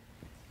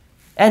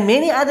 And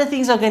many other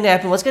things are going to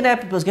happen. What's going to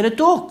happen? People's going to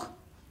talk.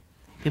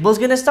 People's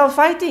going to start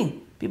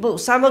fighting.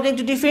 Some are going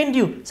to defend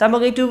you. Some are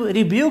going to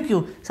rebuke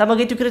you. Some are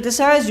going to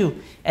criticize you.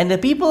 And the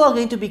people are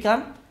going to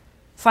become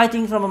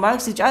fighting from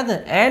amongst each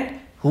other.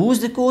 And who's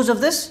the cause of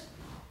this?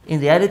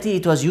 In reality,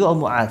 it was you, O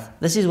Mu'adh.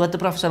 This is what the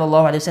Prophet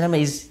ﷺ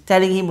is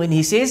telling him when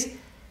he says,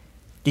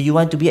 do you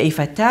want to be a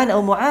fatan,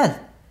 O Mu'adh?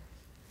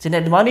 It's an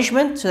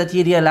admonishment so that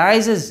he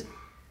realizes,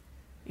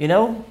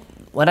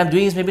 what I'm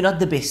doing is maybe not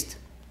the best.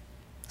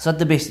 It's not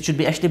the best. It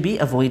should actually be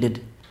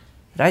avoided.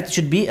 Right? It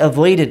should be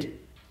avoided.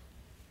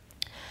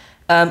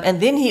 And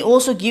then he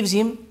also gives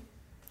him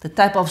the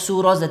type of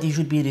surahs that he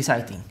should be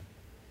reciting.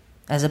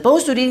 As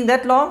opposed to reading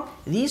that long,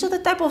 these are the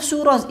type of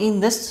surahs in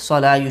this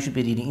salah you should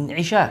be reading. In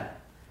Isha.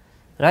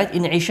 Right?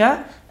 In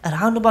Isha,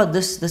 around about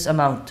this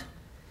amount.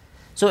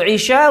 So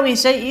Isha, we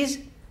say, is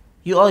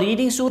you are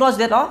reading surahs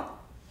that are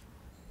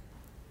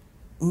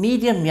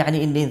medium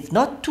in length.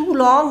 Not too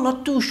long,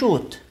 not too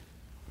short.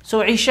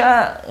 So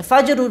Isha,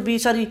 Fajr would be,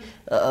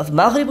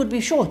 Maghrib would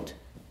be short.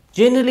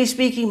 Generally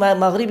speaking,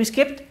 Maghrib is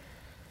kept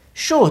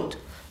short.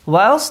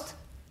 Whilst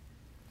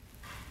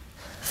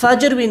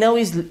Fajr we know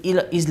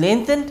is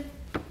lengthened.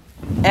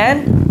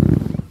 And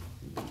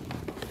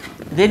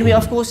then we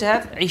of course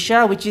have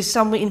Isha, which is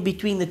somewhere in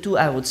between the two,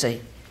 I would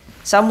say.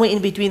 Somewhere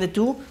in between the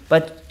two,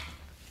 but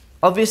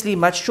obviously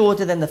much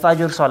shorter than the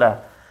Fajr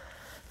Salah.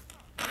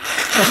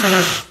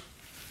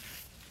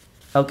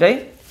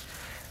 Okay?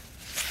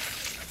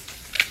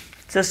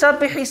 So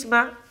Sabbih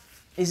Isma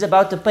is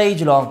about a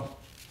page long.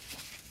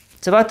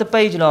 It's about a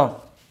page long.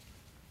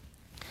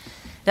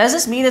 Does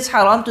this mean it's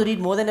haram to read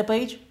more than a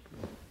page?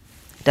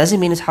 It doesn't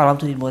mean it's haram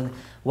to read more than.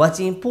 What's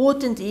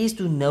important is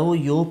to know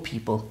your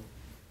people.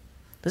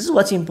 This is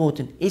what's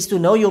important, is to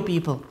know your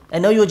people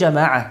and know your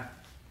jama'ah.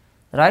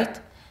 Right?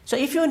 So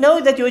if you know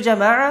that your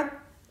jama'ah,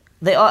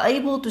 they are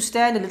able to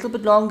stand a little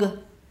bit longer,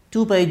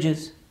 2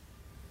 pages,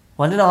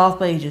 1.5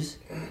 pages,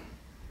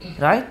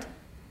 right?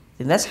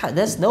 Then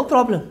that's no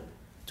problem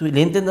to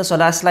lengthen the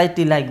salah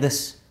slightly like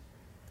this.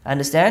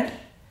 Understand?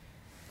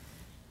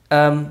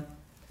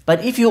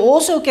 But if you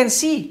also can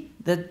see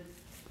that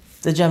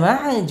the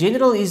jama'ah in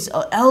general is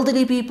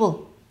elderly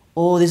people,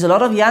 or there's a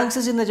lot of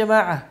youngsters in the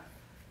jama'ah,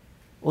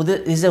 or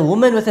there's a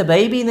woman with a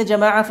baby in the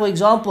jama'ah, for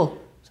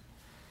example,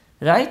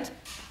 right?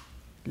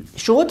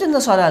 Shorten the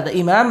salah. The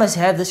imam must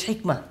have this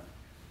hikmah.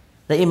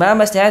 The imam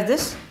must have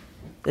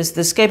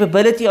this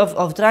capability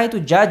of trying to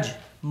judge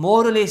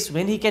more or less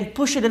when he can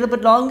push a little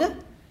bit longer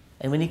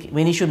and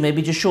when he should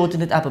maybe just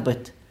shorten it up a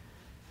bit.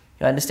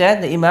 You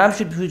understand? The imam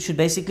should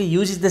basically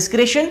use his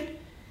discretion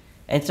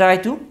and try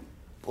to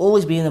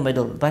always be in the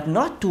middle, but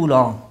not too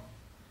long.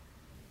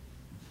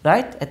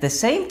 Right? At the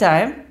same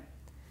time,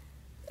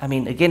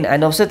 again, I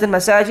know certain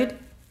masajid,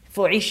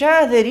 for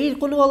Isha they read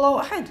Qul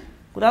Huwallahu Ahad,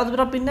 Qul A'udhu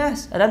bi Rabbin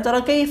Nas, Alam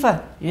Tara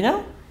Kayfa.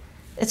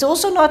 It's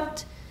also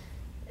not,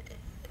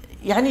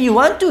 you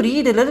want to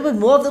read a little bit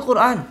more of the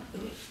Quran.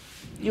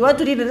 You want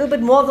to read a little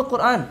bit more of the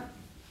Quran.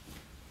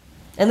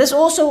 And this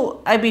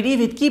also, I believe,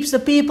 it keeps the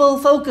people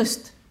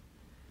focused.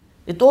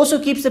 It also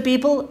keeps the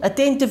people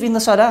attentive in the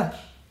salah.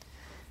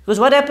 Because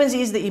what happens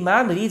is the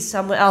imam reads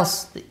somewhere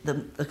else.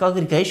 The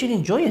congregation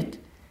enjoy it.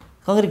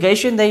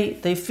 Congregation,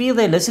 they feel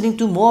they're listening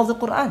to more of the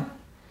Quran.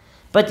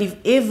 But if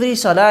every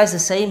salah is the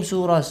same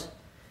surahs,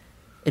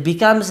 it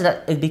becomes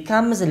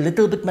a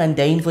little bit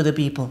mundane for the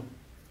people.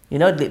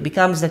 It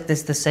becomes like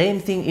this, the same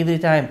thing every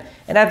time.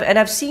 And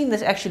I've seen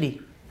this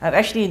actually. I've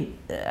actually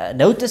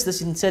noticed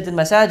this in certain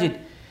masajid,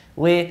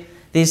 where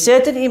there's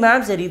certain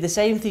imams that read the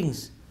same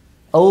things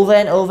over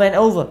and over and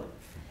over.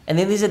 And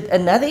then there's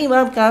another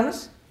imam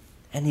comes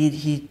and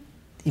he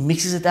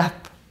mixes it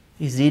up.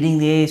 He's reading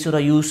the Surah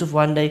Yusuf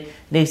one day,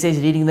 next day he's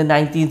reading the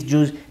 19th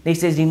Juz, next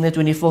day he's reading the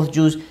 24th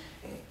Juz.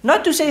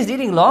 Not to say he's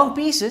reading long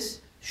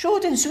pieces,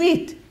 short and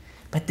sweet,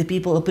 but the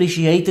people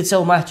appreciate it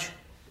so much.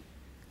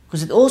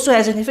 Because it also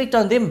has an effect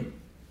on them,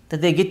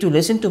 that they get to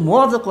listen to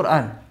more of the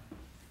Quran.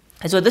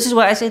 And so this is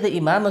why I say the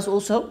imam must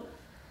also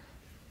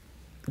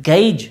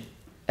gauge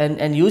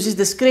and use his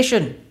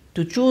discretion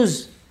to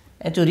choose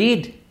and to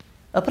read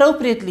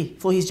appropriately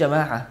for his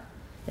jama'ah.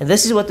 And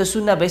this is what the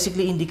sunnah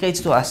basically indicates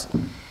to us.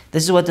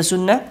 This is what the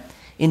sunnah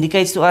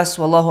indicates to us.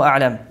 Wallahu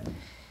a'lam.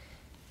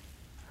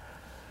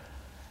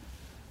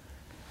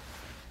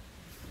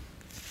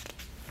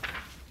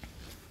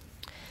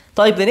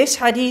 طيب, the next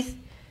hadith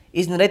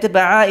is narrated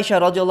by Aisha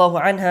radiallahu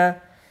anha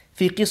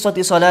في قصة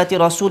صلاة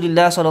رسول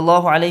الله صلى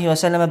الله عليه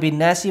وسلم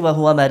بالناس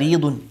وهو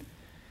مريض.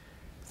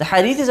 The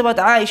hadith is about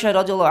Aisha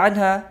radiallahu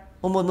anha,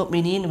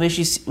 al-Mu'mineen,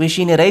 where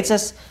she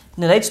narrates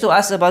to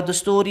us about the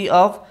story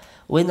of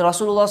when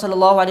Rasulullah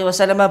sallallahu alaihi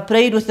wasallam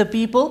prayed with the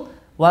people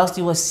whilst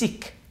he was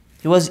sick,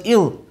 he was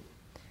ill.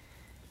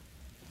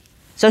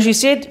 So she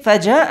said,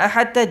 فَجَاءَ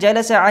حَتَّى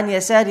جَلَسَ عَنْ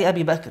يَسَارِ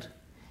أَبِي بَكْرٍ.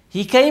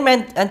 He came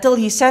until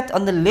he sat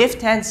on the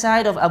left hand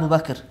side of Abu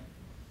Bakr.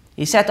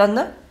 He sat on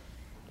the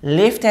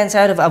left hand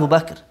side of Abu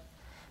Bakr.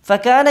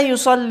 فَكَانَ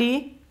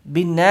يُصَلِّي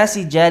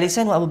بِالنَّاسِ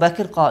جَالِسًا وَأَبُو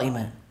بَكْرٍ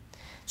قَائِمًا.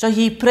 So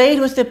he prayed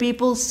with the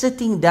people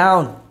sitting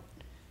down,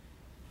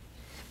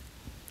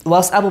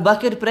 whilst Abu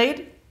Bakr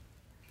prayed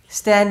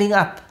standing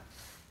up.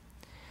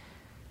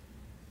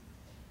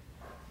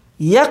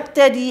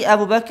 يقتدي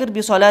أبو بكر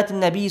بصلاة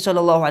النبي صلى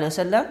الله عليه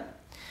وسلم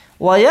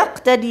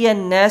ويقتدي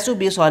الناس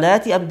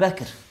بصلاة أبي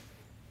بكر.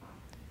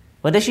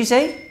 What does she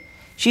say?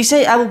 She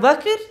said Abu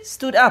Bakr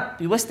stood up,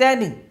 he was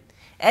standing,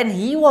 and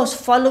he was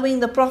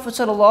following the Prophet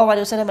sallallahu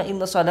alaihi wasallam in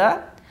the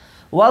salah,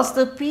 whilst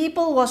the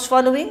people was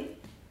following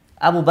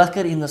Abu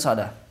Bakr in the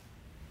salah.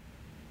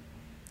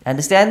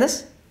 Understand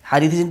this?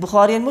 Hadith is in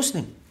Bukhari and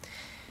Muslim.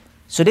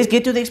 So let's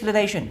get to the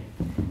explanation.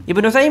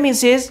 Ibn Uthaymin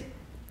says,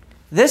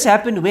 this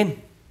happened when?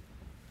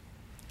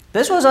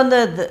 This was on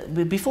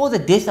before the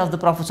death of the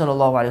Prophet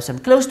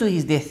ﷺ, close to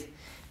his death.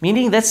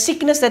 Meaning that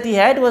sickness that he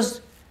had was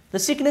the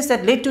sickness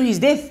that led to his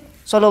death.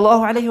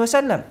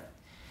 ﷺ.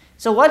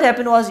 So what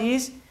happened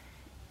is,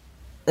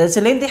 it's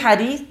a lengthy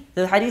hadith.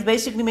 The hadith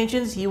basically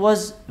mentions he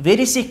was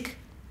very sick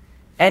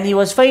and he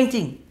was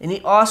fainting, and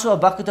he asked for a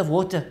bucket of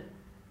water,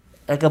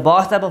 like a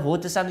bathtub of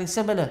water, something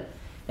similar.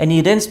 And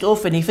he rinsed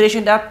off and he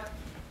freshened up,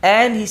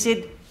 and he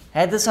said,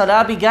 had the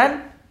salah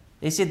begun?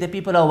 They said, the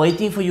people are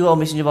waiting for you, O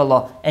Messenger of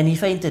Allah. And he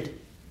fainted.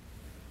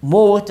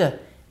 More water.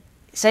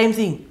 Same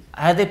thing.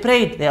 Have they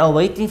prayed? They are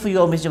waiting for you,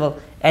 O Messenger of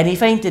Allah. And he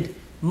fainted.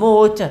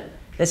 More water.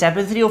 That's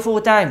happened 3 or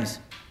 4 times.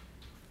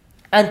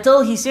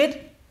 Until he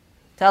said,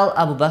 tell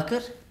Abu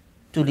Bakr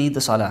to lead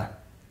the salah.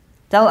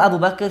 Tell Abu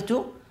Bakr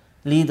to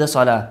lead the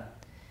salah.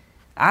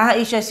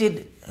 Aisha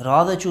said,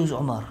 rather choose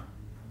Umar.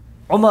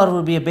 Umar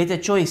would be a better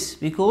choice,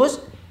 because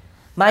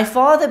my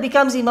father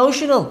becomes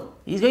emotional.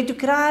 He's going to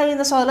cry in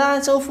the salah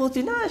and so forth.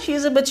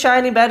 She's a bit shy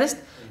and embarrassed.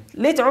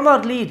 Let Umar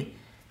lead.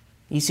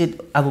 He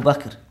said, Abu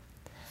Bakr.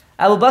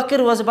 Abu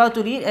Bakr was about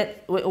to lead.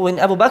 When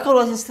Abu Bakr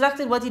was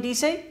instructed, what did he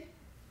say?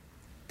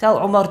 Tell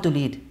Umar to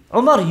lead.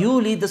 Umar,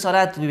 you lead the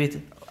salah.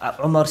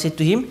 Umar said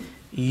to him,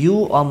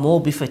 you are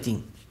more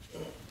befitting.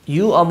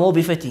 You are more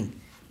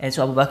befitting. And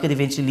so Abu Bakr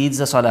eventually leads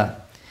the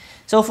salah.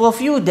 So for a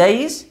few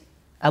days,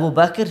 Abu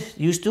Bakr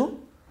used to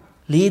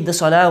lead the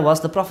salah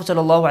whilst the Prophet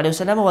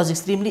ﷺ was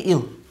extremely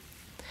ill.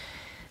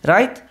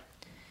 Right?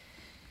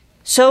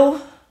 So,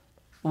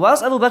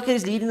 whilst Abu Bakr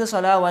is leading the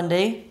salah one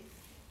day,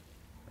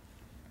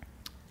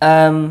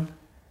 the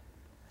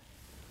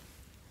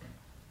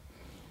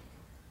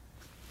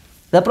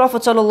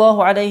Prophet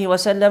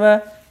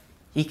ﷺ,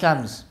 he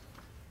comes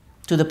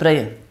to the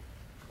prayer.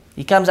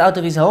 He comes out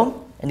of his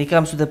home and he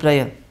comes to the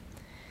prayer.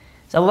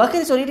 So Abu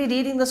Bakr is already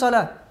leading the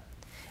salah.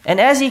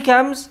 And as he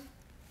comes,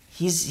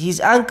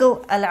 his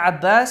uncle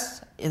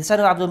Al-Abbas, the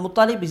son of Abdul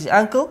Muttalib, his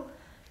uncle,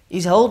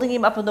 is holding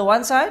him up on the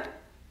one side,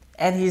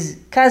 and his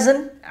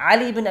cousin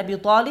Ali ibn Abi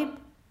Talib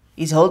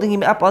is holding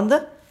him up on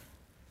the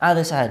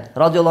other side,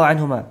 radiallahu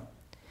anhuma.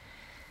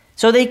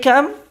 So they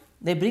come,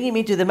 they bring him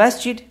into the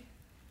masjid,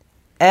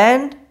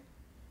 and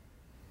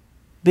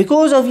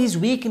because of his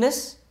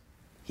weakness,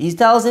 he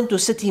tells them to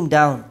sit him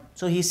down.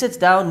 So he sits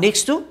down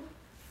next to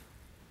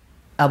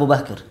Abu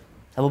Bakr.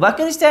 Abu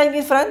Bakr is standing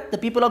in front, the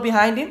people are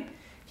behind him.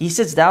 He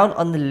sits down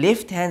on the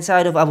left hand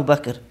side of Abu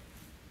Bakr.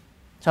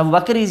 So Abu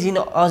Bakr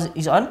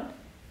is on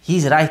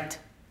his right.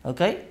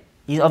 Okay?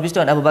 He's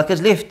obviously on Abu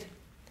Bakr's left.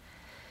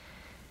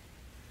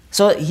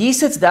 So he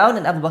sits down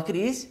and Abu Bakr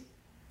is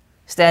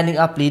standing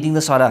up leading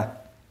the salah.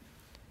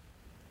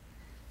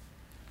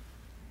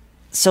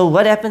 So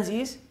what happens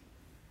is,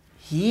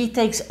 he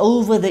takes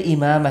over the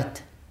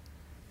imamat.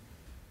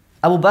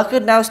 Abu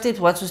Bakr now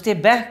wants to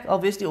step back,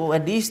 obviously, or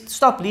at least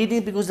stop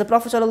leading, because the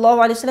Prophet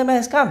ﷺ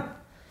has come.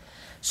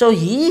 So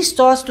he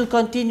starts to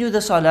continue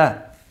the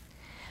salah,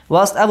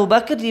 whilst Abu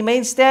Bakr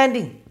remains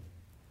standing.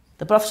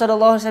 The Prophet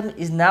ﷺ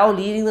is now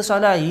leading the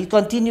salah. He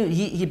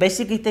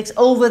basically takes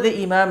over the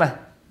imamah.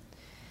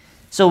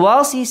 So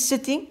whilst he's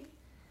sitting,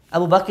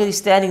 Abu Bakr is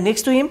standing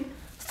next to him,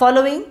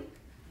 following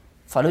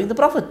the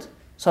Prophet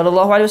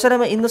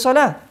ﷺ in the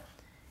salah.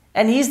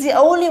 And he's the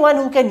only one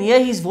who can hear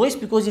his voice,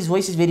 because his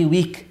voice is very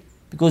weak,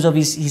 because of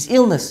his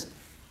illness.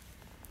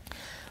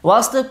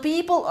 Whilst the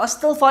people are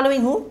still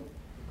following who?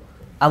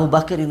 Abu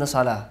Bakr in the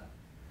salah.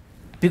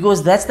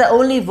 Because that's the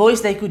only voice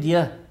they could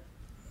hear.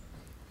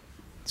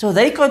 So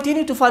they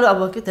continue to follow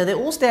Abu Bakr. They're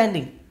all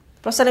standing.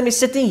 The Prophet is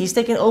sitting, he's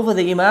taken over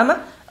the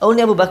imamah.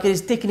 Only Abu Bakr is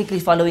technically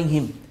following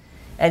him.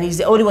 And he's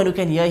the only one who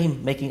can hear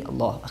him making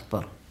Allah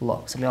Akbar,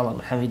 Allah, Sami Allah,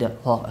 Alhamdulillah,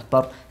 Allah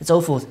Akbar, and so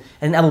forth.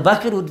 And Abu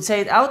Bakr would say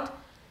it out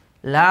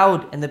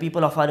loud, and the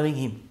people are following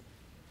him.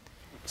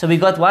 So we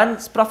got one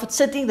Prophet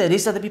sitting, the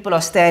rest of the people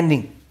are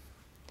standing.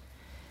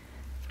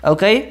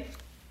 Okay?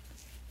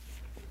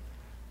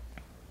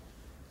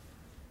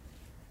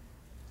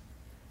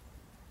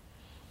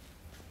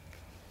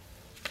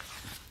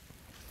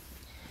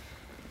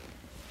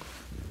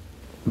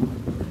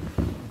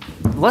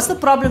 What's the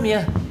problem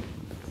here?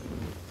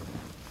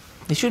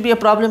 There should be a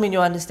problem in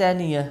your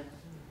understanding here,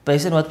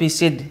 based on what we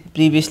said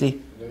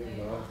previously. The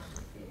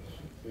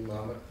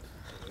Imam was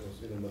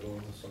in the middle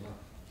of the Salah.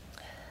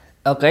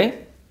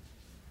 Okay?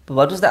 But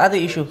what was the other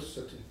issue?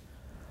 Sitting.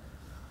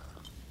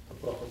 The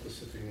Prophet was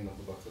sitting and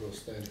Abu Bakr was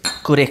standing.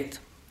 Correct.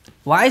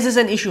 Why is this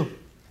an issue?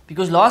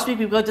 Because last week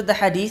we quoted the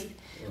hadith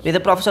where the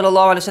Prophet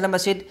ﷺ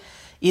said,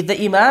 if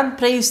the Imam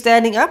prays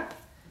standing up,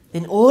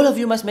 then all of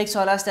you must make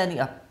salah standing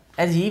up.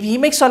 And if he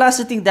makes salah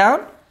sitting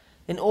down,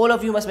 then all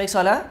of you must make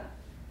salah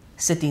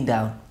sitting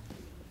down.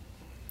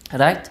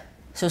 Right?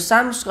 So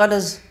some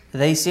scholars,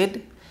 they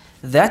said,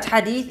 that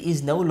hadith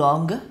is no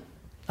longer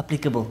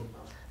applicable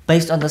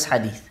based on this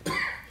hadith.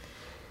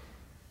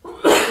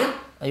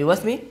 Are you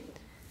with me?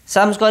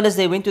 Some scholars,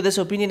 they went to this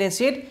opinion and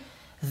said,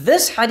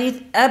 this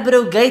hadith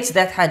abrogates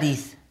that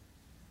hadith.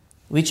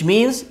 Which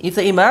means, if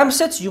the Imam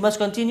sits, you must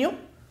continue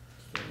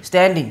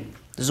standing.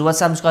 This is what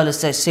some scholars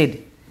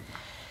said.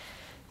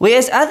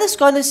 Whereas other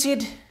scholars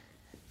said,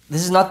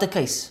 this is not the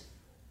case.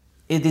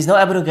 There is no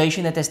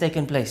abrogation that has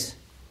taken place.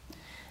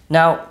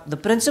 Now, the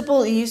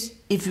principle is,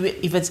 if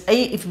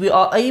we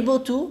are able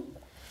to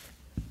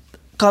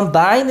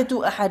combine the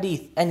two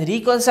ahadith and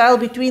reconcile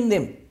between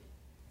them,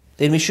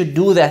 then we should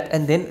do that,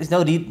 and then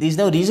there's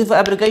no reason for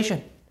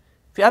abrogation.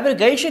 For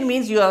abrogation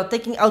means you are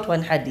taking out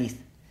one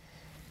hadith.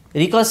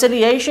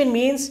 Reconciliation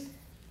means,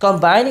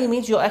 combining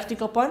means you're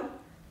acting upon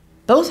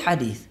both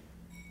hadith.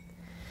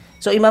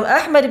 So Imam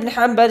Ahmad ibn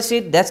Hanbal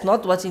said, that's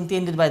not what's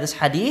intended by this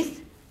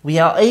hadith. We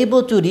are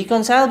able to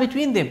reconcile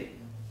between them.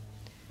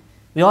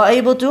 We are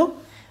able to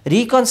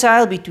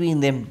reconcile between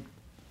them.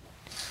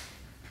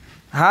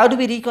 How do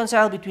we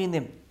reconcile between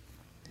them?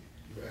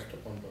 We act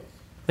upon both.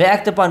 We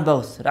act upon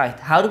both, right.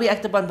 How do we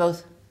act upon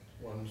both?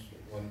 One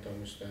time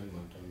we stand,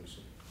 one time we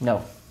sit.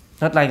 No,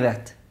 not like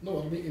that.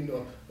 No, I mean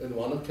in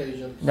one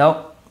occasion.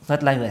 No,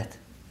 not like that.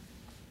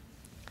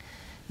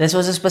 This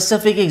was a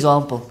specific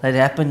example that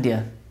happened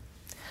here.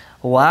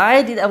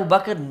 Why did Abu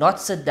Bakr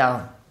not sit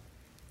down?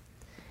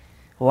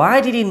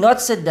 Why did he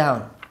not sit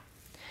down?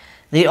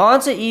 The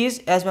answer is,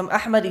 as Imam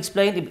Ahmad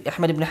explained,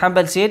 Ahmad ibn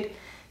Hanbal said,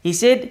 he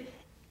said,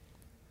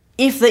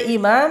 if the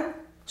Imam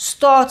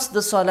starts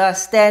the Salah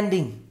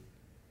standing,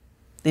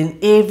 then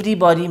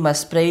everybody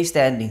must pray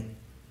standing.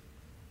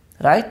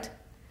 Right?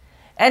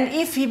 And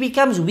if he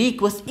becomes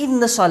weak within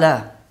the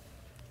Salah,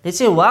 let's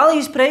say while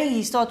he's praying,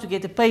 he starts to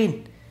get a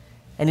pain,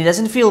 and he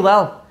doesn't feel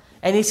well,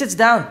 and he sits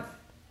down,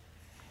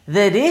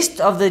 the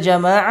rest of the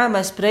Jama'ah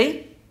must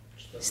pray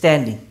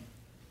standing.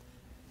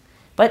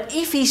 But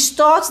if he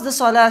starts the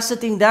Salah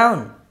sitting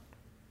down,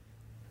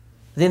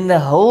 then the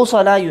whole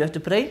Salah you have to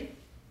pray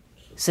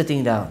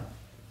sitting down.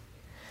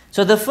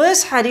 So the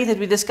first hadith that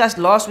we discussed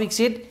last week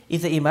said,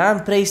 if the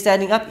Imam prays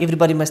standing up,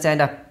 everybody must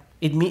stand up.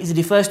 It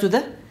refers to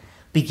the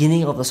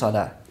beginning of the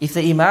Salah. If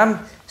the Imam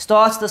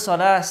starts the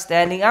Salah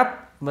standing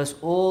up, must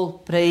all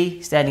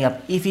pray standing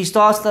up. If he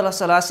starts the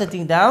Salah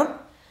sitting down,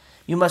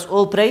 you must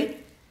all pray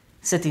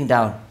sitting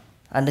down.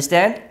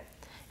 Understand?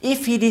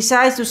 If he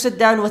decides to sit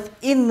down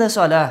within the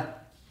Salah,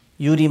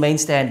 you remain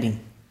standing.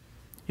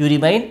 You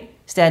remain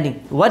standing.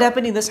 What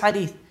happened in this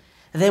hadith?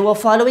 They were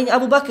following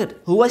Abu Bakr,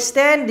 who was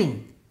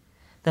standing.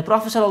 The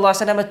Prophet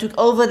ﷺ took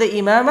over the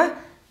imamah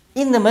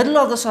in the middle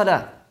of the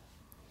Salah.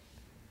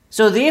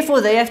 So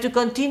therefore they have to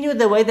continue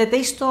the way that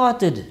they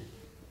started,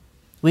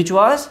 which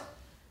was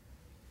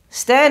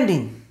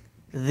standing.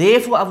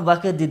 Therefore Abu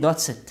Bakr did not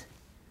sit.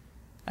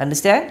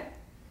 Understand?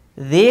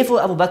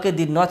 Therefore Abu Bakr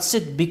did not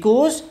sit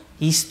because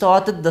he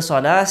started the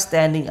Salah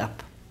standing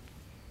up.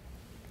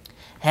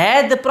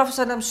 Had the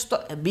Prophet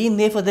ﷺ been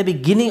there for the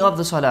beginning of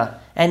the Salah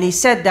and he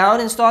sat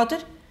down and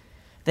started,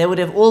 they would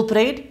have all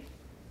prayed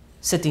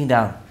sitting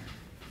down.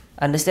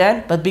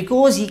 Understand? But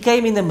because he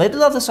came in the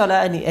middle of the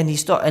Salah and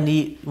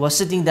he was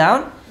sitting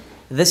down,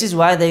 this is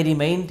why they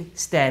remained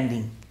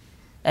standing.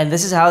 And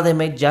this is how they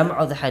made jam'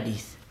 of the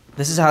hadith.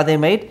 This is how they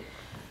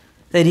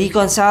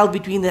reconciled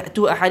between the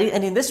two ahadith,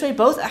 and in this way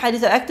both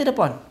ahadith are acted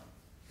upon.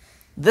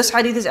 This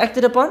hadith is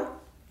acted upon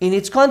in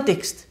its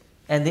context,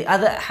 and the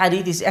other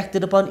hadith is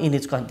acted upon in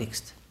its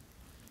context.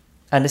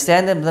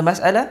 Understand the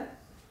mas'ala?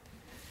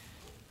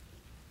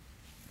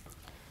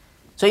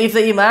 So if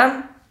the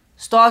Imam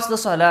starts the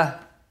Salah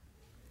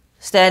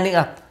standing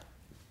up,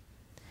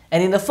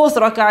 and in the fourth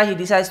rak'ah he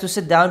decides to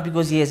sit down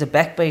because he has a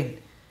back pain,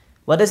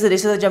 what does the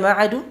rest of the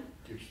Jama'ah do?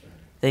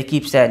 They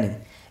keep standing.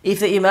 If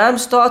the Imam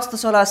starts the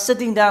Salah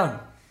sitting down,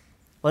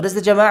 what does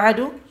the Jama'ah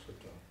do?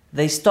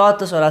 They start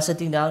the Salah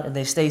sitting down and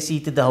they stay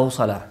seated the whole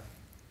Salah.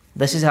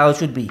 This is how it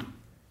should be,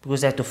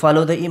 because they have to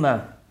follow the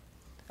Imam.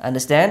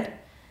 Understand?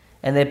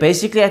 And they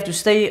basically have to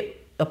stay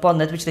upon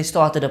that which they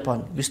started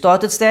upon. If you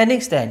started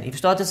standing, stand. If you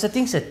started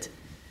sitting, sit.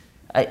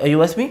 Are you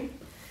with me?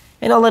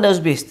 And Allah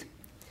knows best.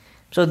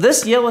 So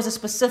this here was a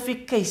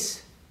specific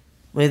case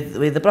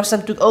where the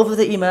Prophet took over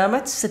the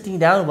imamat, sitting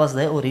down was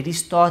they already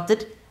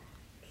started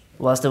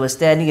whilst they were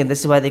standing, and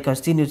this is why they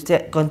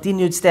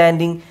continued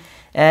standing,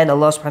 and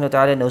Allah subhanahu wa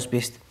ta'ala knows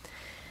best.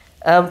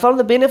 From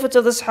the benefits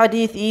of this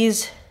hadith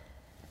is,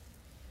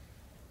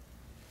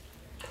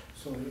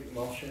 so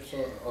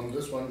on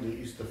this one there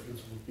is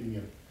difference of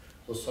opinion.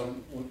 So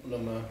some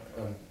ulama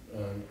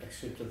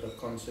accepted the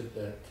concept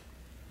that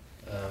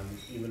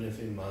even if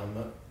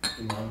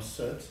Imam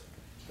sits,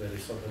 the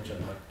rest of the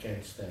Jamaat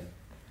can stand.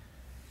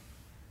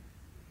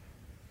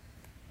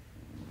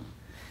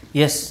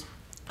 yes,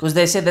 because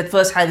they said that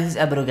first hadith is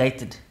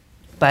abrogated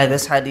by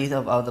this hadith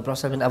of the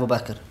Prophet and Abu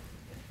Bakr.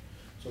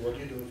 So what do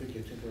you do if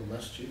you get into a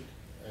masjid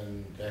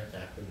and that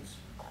happens,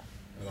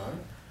 right?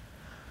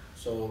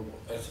 So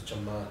as a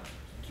Jamaat,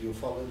 do you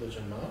follow the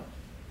Jamaat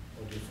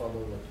or do you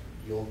follow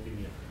your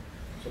opinion?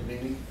 So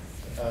meaning,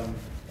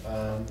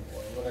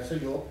 when I say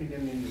your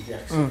opinion, means the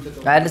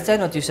accepted. I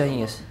understand what you're saying,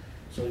 yes.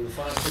 So you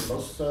find that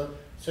most,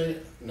 say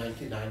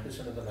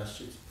 99% of the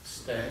masjids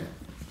stand.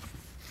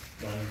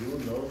 Now you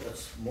know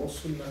that's more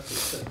sunnah to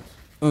sit.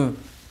 So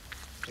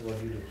what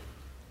do you do?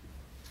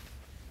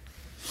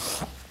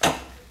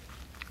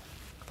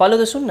 Follow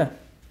the sunnah.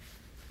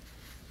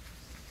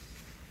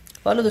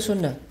 Follow the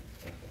sunnah.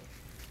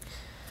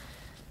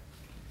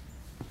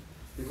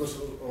 Because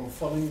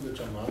following the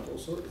Jamaat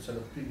also, it's an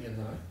opinion,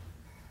 right?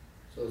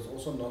 So it's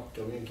also not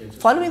going against...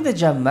 Following the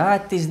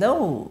Jamaat, there's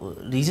no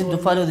reason to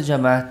follow the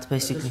Jamaat,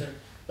 basically.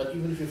 But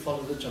even if you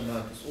follow the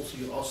Jamaat, it's also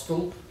you are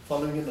still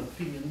following an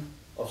opinion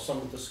of some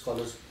of the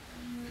scholars,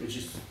 which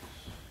is...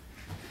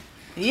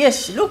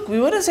 Yes, look, we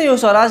wouldn't say your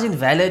salah is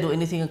invalid or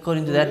anything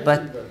according to that,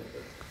 but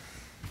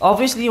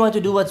obviously you want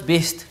to do what's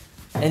best.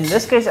 And in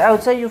this case, I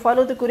would say you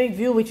follow the correct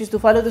view, which is to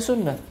follow the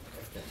sunnah.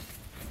 Okay.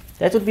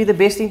 That would be the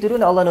best thing to do,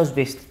 and Allah knows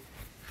best.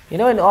 You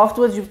know, and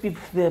afterwards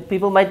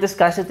people might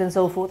discuss it and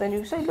so forth, and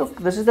you say,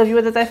 look, this is the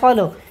view that I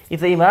follow.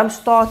 If the Imam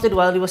started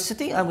while he was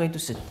sitting, I'm going to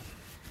sit.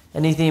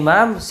 And if the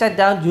Imam sat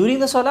down during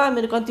the salah, I'm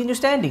going to continue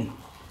standing.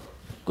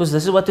 Because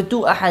this is what the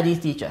two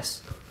ahadith teach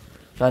us.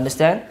 You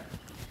understand?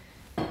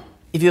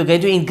 If you're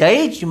going to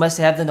engage, you must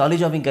have the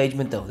knowledge of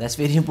engagement though. That's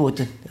very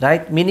important,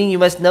 right? Meaning you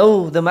must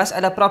know the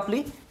mas'ala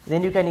properly,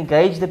 then you can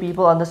engage the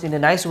people on this in a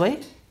nice way,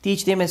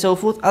 teach them and so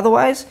forth.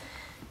 Otherwise,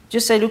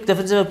 just say, look,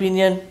 difference of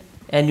opinion,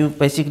 and you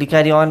basically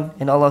carry on,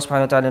 and Allah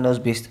subhanahu wa ta'ala knows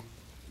best.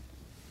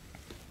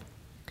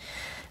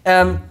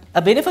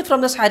 A benefit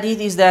from this hadith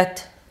is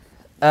that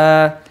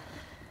the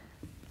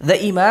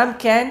Imam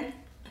can,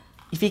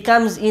 if he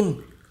comes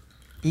in,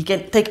 he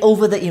can take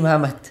over the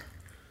imamat,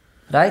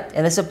 right?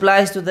 And this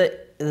applies to the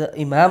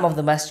Imam of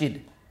the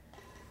masjid,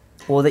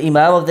 or the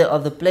Imam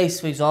of the place,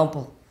 for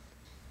example,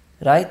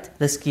 right?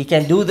 He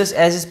can do this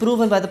as is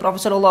proven by the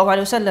Prophet sallallahu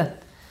alaihi wasallam.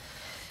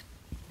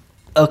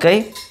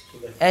 Okay?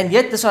 And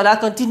yet the salah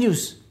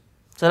continues.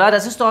 Salah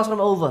doesn't start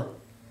from over.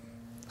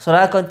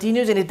 Salah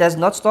continues and it does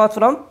not start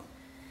from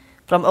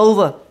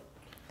over.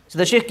 So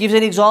the Shaykh gives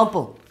an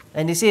example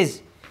and he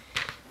says,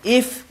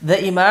 if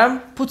the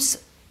Imam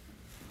puts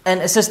an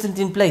assistant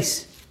in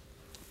place,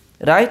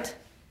 right?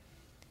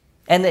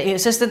 And the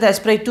assistant has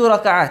prayed 2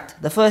 rak'at,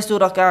 the first 2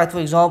 rak'at for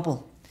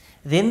example.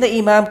 Then the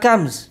Imam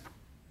comes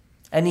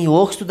and he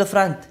walks to the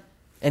front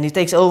and he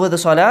takes over the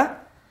salah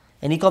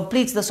and he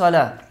completes the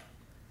salah.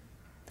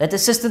 That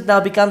assistant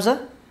now becomes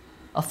a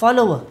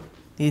follower.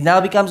 He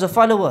now becomes a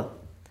follower.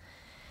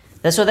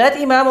 So that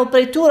Imam will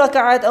pray 2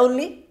 rak'at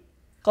only,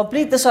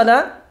 complete the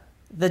salah,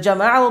 the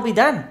jama'ah will be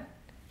done.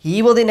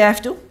 He will then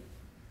have to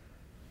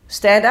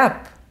stand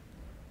up.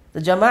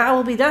 The jama'ah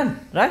will be done,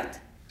 right?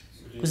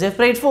 Because they've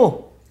prayed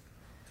 4.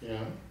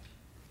 Yeah.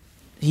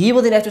 He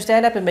will then have to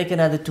stand up and make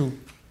another 2.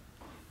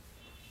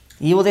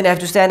 He will then have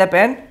to stand up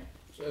and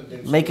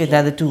make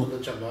another 2. So the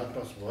Jamaat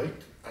must wait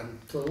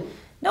until...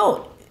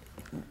 No.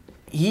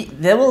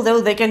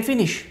 They can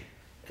finish.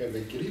 Can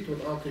they get it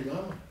without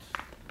Imam?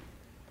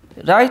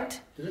 Right?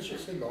 Didn't you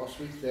say last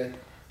week that...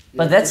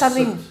 But that's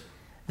something...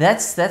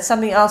 That's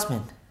something else,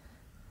 man.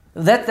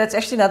 That's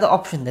actually another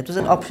option. That was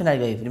an option I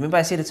gave. Remember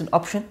I said it's an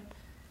option?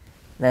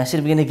 And I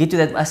said we're going to get to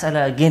that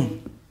mas'ala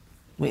again.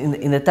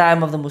 In the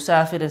time of the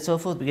musafir and so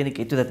forth, we're going to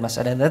get to that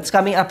mas'ala. And that's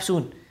coming up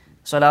soon.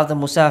 Salah of the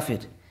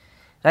musafir.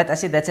 Right? I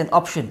said that's an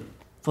option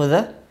for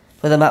the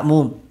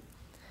ma'moom.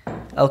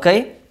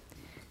 Okay?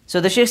 So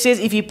the Shaykh says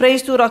if he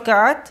prays 2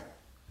 rak'at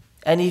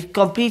and he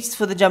completes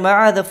for the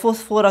jama'ah the 4th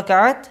 4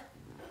 rak'at,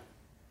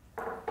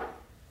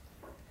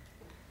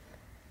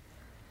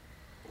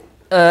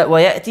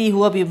 وَيَأْتِي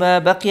هُوَ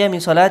بِمَا بَقِيَ مِنْ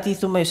صَلَاتِهِ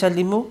ثُمَّ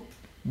يُسَلِّمُ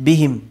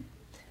بِهِمْ.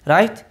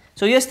 Right?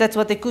 So yes, that's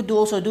what they could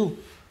also do.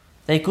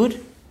 They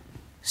could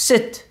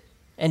sit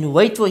and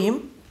wait for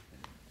him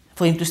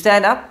to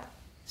stand up.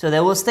 So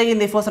they will stay in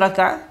the 4th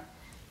rak'ah.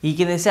 He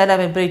can then stand up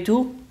and pray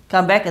 2,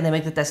 come back and they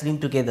make the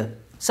taslim together.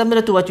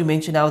 Similar to what you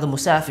mentioned now, the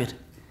musafir.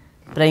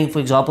 Praying, for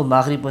example,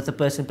 Maghrib with a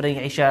person praying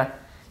Isha.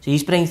 So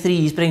he's praying 3,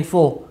 he's praying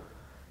 4.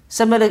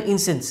 Similar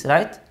instance,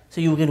 right?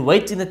 So you can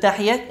wait in the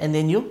tahiyyat and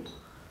then you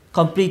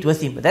complete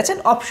with him. But that's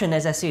an option,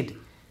 as I said.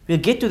 We'll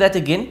get to that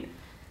again.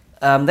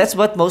 That's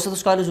what most of the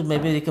scholars would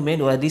maybe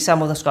recommend, or at least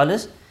some of the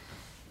scholars.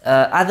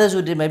 Others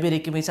would maybe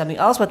recommend something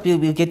else, but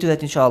we'll get to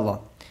that inshallah.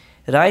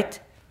 Right?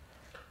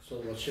 So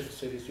what Sheikh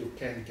said is you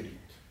can greet.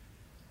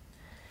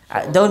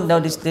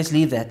 Let's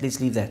leave that. Let's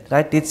leave that.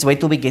 Right? Let's wait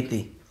till we get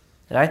there.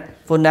 Right?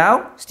 For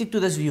now, stick to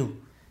this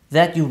view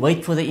that you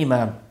wait for the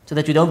Imam so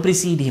that you don't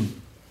precede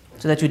him.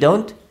 So that you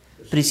don't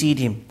precede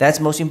him. That's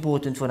most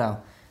important for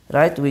now.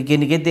 Right? We're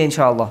going to get there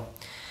inshallah.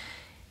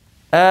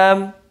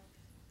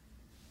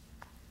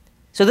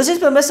 So this is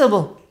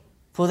permissible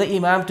for the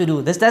Imam to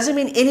do. This doesn't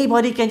mean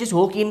anybody can just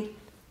walk in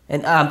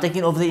and I'm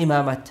taking over the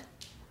Imamat.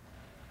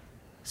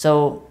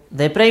 So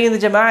they're praying in the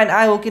Jama'ah and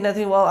I walk in and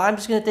think, well, I'm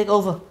just going to take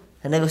over.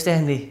 And I go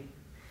stand there.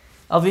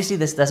 Obviously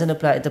this doesn't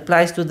apply. It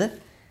applies to the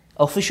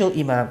official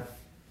Imam.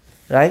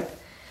 Right?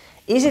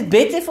 Is it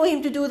better for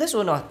him to do this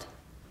or not?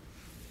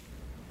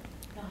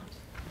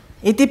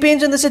 It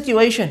depends on the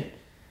situation.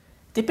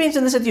 Depends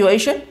on the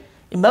situation.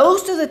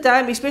 Most of the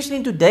time, especially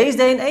in today's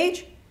day and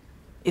age,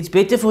 it's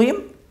better for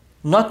him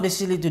not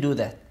necessarily to do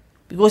that.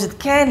 Because it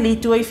can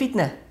lead to a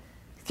fitna.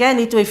 It can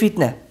lead to a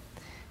fitna.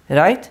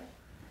 Right?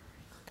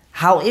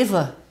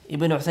 However,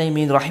 Ibn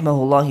Uthaymeen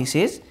rahimahullah,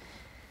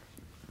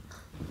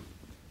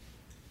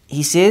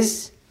 he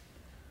says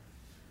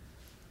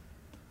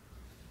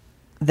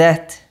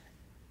that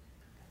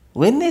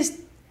when there's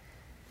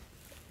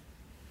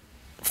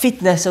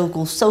fitna,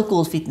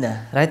 so-called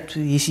fitna, right?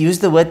 He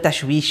used the word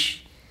tashwish,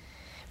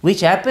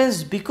 which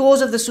happens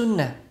because of the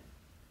sunnah.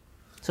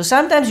 So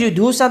sometimes you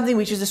do something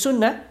which is a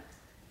sunnah,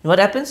 and what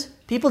happens?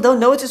 People don't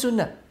know it's a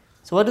sunnah.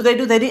 So what do?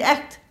 They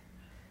react.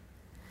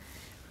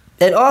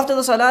 Then after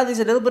the salah, there's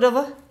a little bit of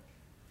a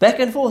back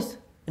and forth,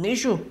 an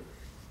issue.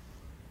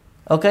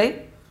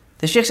 Okay?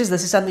 The Shaykh says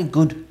this is something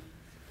good.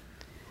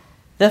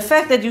 The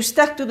fact that you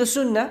stuck to the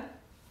sunnah,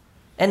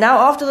 and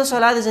now after the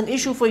salah there's an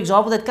issue, for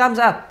example, that comes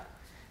up.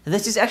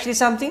 This is actually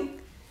something,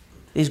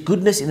 there's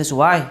goodness in this.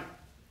 Why?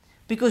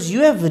 Because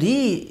you have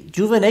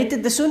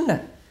rejuvenated the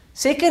sunnah.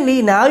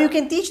 Secondly, now you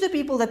can teach the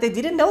people that they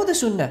didn't know the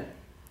sunnah.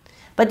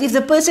 But if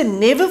the person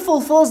never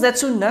fulfills that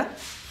sunnah,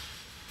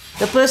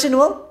 the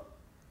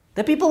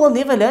people will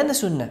never learn the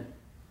sunnah.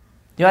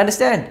 Do you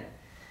understand?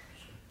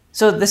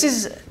 So this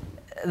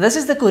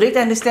is the correct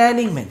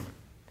understanding, man.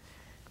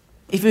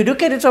 If you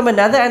look at it from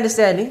another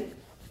understanding,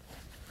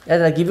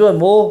 and I'll give you a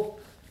more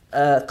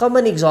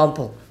common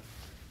example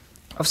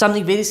of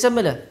something very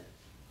similar.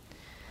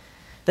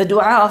 The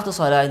dua after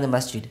salah in the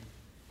masjid.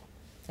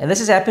 And this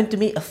has happened to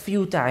me a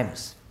few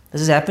times.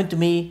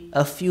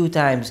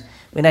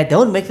 When I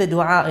don't make the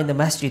dua in the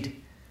masjid.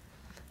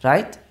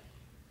 Right?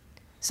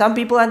 Some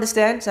people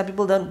understand, some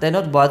people don't, they're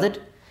not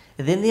bothered.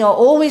 And then there are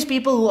always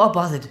people who are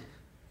bothered.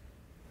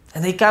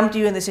 And they come to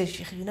you and they say,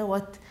 Sheikh, you know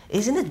what?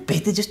 Isn't it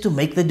better just to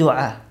make the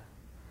dua?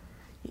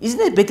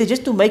 Isn't it better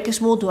just to make a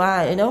small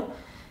dua, you know?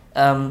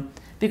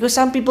 Because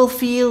some people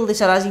feel the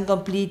salah is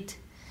incomplete.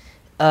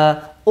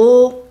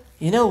 Or,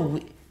 you know,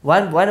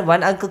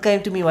 one uncle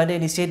came to me one day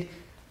and he said,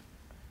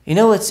 you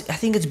know, I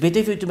think it's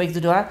better for you to make the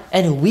dua.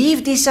 And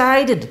we've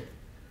decided,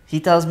 he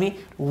tells me,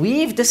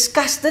 we've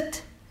discussed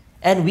it.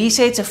 And we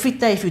say it's a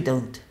fitna if you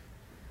don't.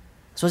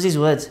 So his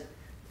words.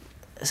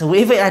 So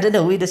I don't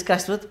know who we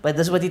discussed with, but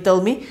this is what he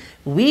told me.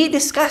 We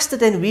discussed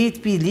it and we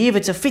believe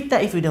it's a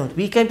fitna if you don't.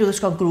 We came to this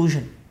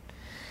conclusion.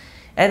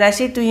 And I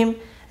said to him,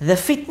 the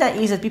fitna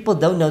is that people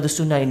don't know the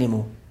sunnah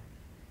anymore.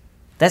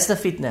 That's the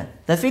fitna.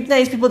 The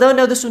fitna is people don't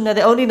know the sunnah.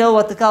 They only know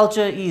what the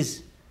culture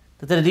is.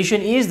 The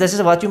tradition is, this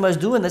is what you must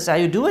do and that's how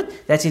you do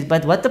it. That's it.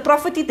 But what the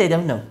Prophet did, they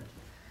don't know.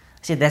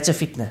 I said, that's a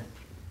fitna.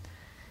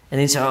 And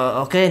he said,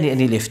 oh, okay,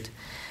 and he left.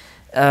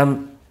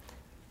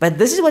 But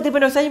this is what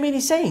Ibn Uthaymeen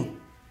is saying.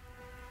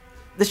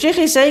 The Shaykh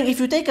is saying, if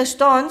you take a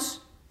stance,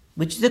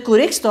 which is the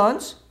correct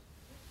stance,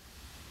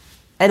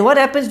 and what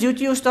happens due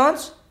to your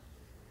stance?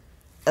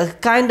 A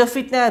kind of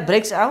fitna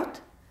breaks out,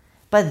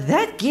 but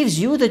that gives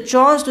you the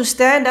chance to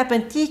stand up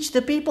and teach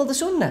the people the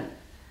sunnah.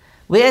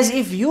 Whereas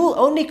if you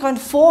only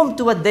conform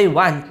to what they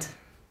want,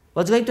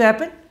 what's going to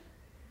happen?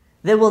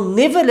 They will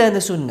never learn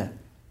the sunnah.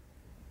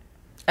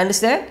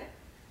 Understand?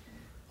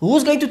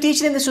 Who's going to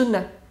teach them the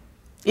sunnah?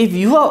 If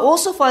you are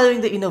also following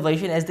the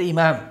innovation as the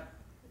imam,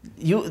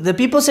 the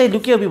people say,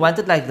 look here, we want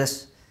it like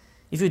this.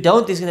 If you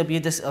don't, there's going to be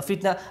a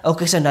fitna.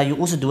 Okay, so now you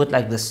also do it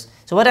like this.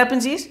 So what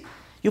happens is,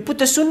 you put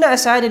the sunnah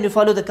aside and you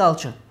follow the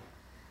culture.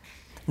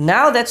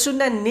 Now that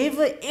sunnah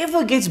never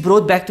ever gets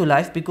brought back to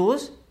life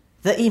because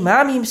the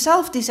imam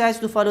himself decides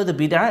to follow the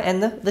bid'ah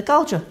and the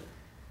culture.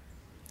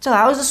 So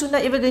how is the sunnah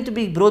ever going to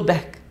be brought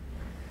back?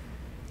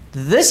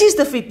 This is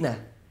the fitna.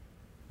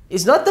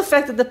 It's not the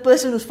fact that the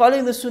person who's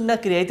following the sunnah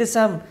created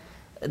some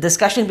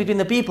discussion between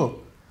the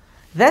people.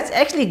 That's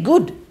actually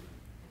good.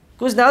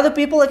 Because now the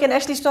people can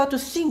actually start to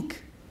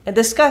think and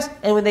discuss.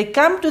 And when they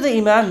come to the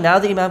imam, now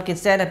the imam can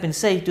stand up and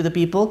say to the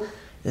people,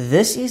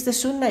 this is the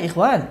sunnah,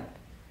 ikhwan.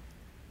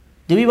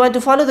 Do we want to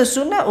follow the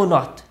sunnah or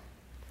not?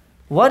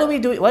 What are we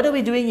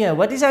doing here?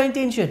 What is our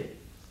intention?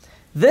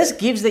 This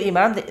gives the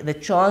imam the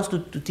chance to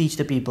teach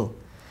the people.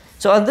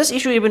 So on this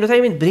issue, Ibn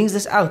Uthaymeen brings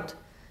this out.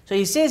 So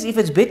he says, if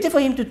it's better for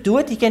him to do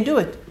it, he can do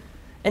it.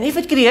 And if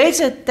it creates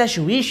a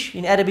tashwish,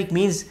 in Arabic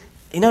means,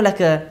 like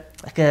a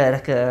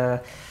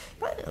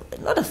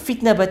not a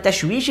fitna, but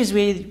tashwish is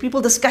where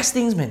people discuss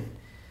things, man.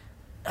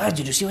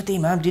 Did you see what the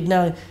Imam did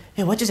now?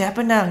 Hey, what just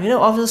happened now?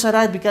 After the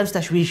salah it becomes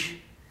tashwish.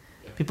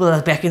 People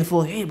are back and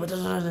forth. Hey, but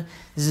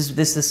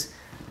this.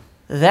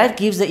 That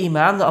gives the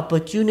Imam the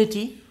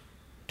opportunity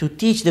to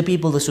teach the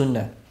people the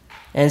Sunnah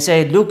and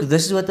say, look,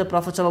 this is what the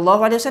Prophet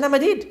ﷺ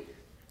did.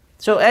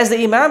 So as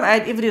the Imam, I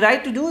had every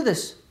right to do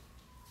this.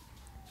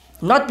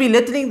 Not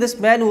belittling this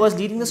man who was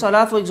leading the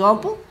salah, for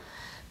example.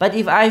 But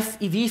if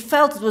he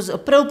felt it was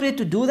appropriate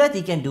to do that,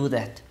 he can do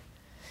that.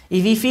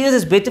 If he feels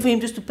it's better for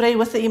him just to pray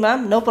with the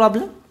Imam, no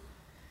problem.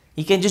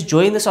 He can just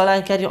join the salah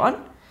and carry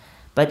on.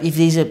 But if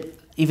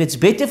it's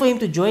better for him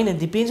to join, it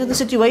depends on the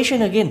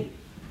situation again,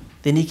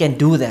 then he can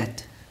do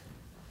that.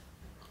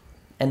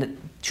 And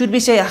should we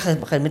say, met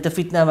 'n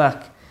fitna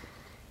maak?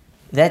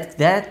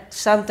 That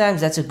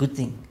sometimes that's a good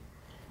thing.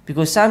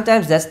 Because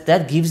sometimes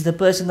that gives the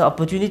person the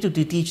opportunity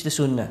to teach the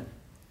Sunnah.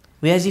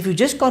 Whereas if you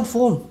just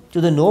conform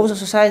to the norms of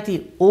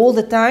society all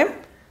the time,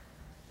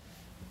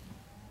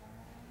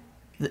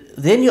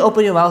 then you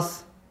open your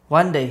mouth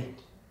one day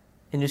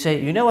and you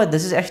say, you know what,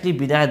 this is actually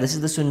bid'ah, this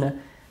is the Sunnah.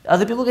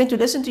 Other people are going to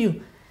listen to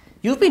you.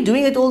 You've been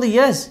doing it all the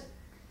years.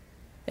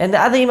 And the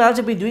other Imams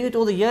have been doing it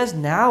all the years.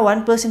 Now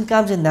one person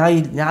comes and now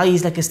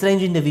he's like a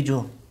strange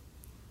individual.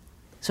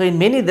 So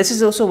this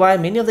is also why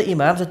many of the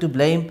Imams are to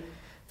blame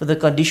for the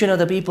condition of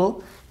the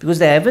people, because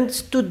they haven't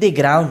stood their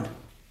ground.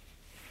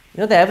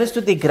 They haven't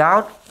stood their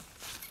ground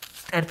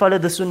and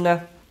followed the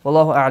Sunnah.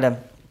 Wallahu a'lam.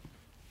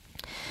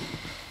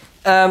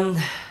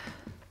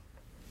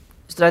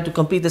 Let's try to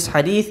complete this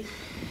hadith.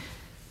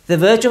 The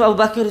virtue of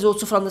Abu Bakr is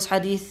also from this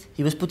hadith.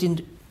 He was put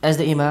in as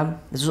the Imam.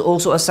 This is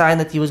also a sign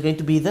that he was going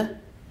to be the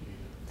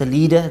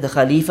leader, the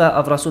Khalifa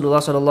of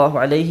Rasulullah sallallahu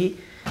alayhi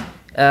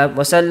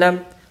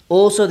wasallam.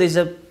 Also,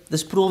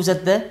 this proves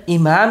that the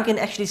Imam can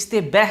actually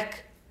step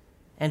back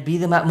and be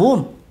the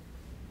Ma'moom.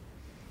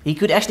 He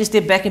could actually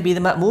step back and be the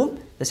Ma'moom.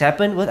 This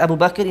happened with Abu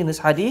Bakr in this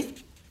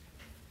hadith.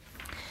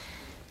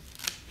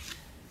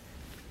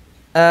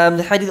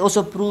 The hadith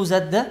also proves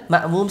that the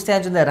Ma'moom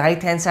stands on the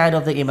right hand side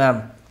of the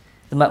Imam.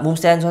 The Ma'moom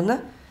stands on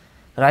the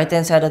right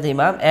hand side of the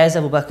Imam, as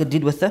Abu Bakr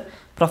did with the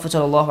Prophet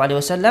sallallahu alaihi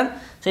wasallam.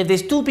 So if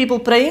there's two people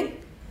praying,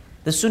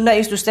 the Sunnah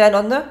is to stand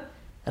on the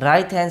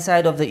right hand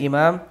side of the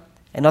Imam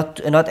and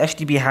not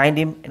actually behind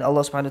him. And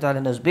Allah subhanahu wa ta'ala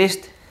knows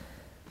best.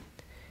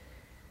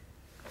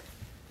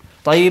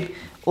 Tayyib.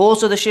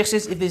 Also the Shaykh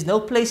says, if there's no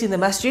place in the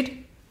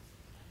masjid,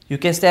 you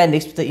can stand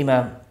next to the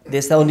Imam.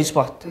 There's the only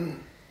spot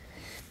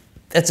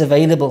that's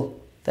available.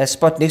 That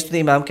spot next to the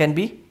Imam can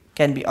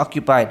be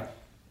occupied.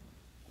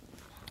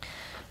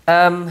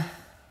 Tayyib.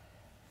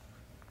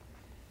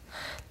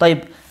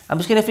 I'm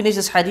just going to finish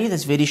this hadith.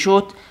 It's very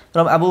short.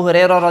 From Abu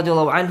Hurairah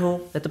radiallahu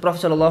anhu, that the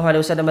Prophet sallallahu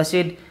alaihi wasallam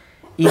said,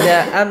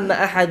 إِذَا أَمَّ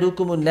أَحَدُكُمُ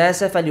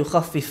النَّاسَ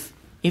فَلْيُخَفِّفْ.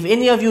 If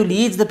any of you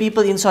leads the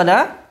people in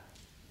salah,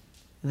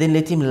 then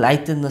let him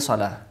lighten the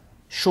salah,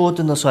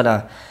 shorten the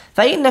salah.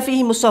 فَإِنَّ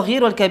فِيهِمُ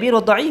الصَّغِيرُ وَالْكَبِيرُ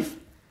وَالضَّعِيفُ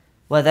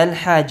وَذَا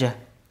الْحَاجَةِ.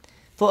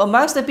 For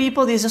amongst the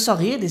people, there's a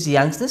saghir, there's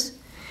youngsters,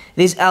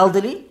 there's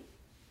elderly,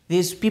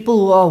 there's people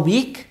who are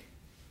weak,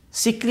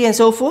 sickly and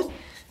so forth,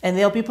 and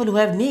there are people who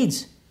have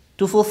needs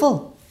to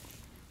fulfill.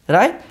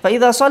 Right?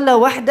 فَإِذَا صَلَّى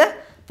وَحْدَ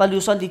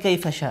فَلْيُصَلِّ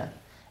كَيْفَ شَاءَ.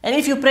 And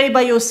if you pray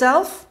by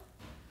yourself,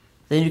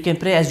 then you can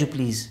pray as you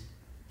please.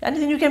 And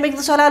then you can make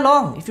the salah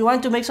long. If you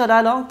want to make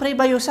salah long, pray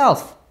by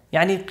yourself.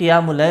 Yani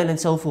qiyamul layl and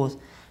so forth.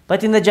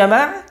 But in the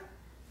jama'ah,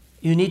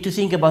 you need to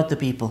think about the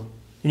people.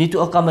 You need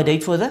to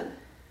accommodate for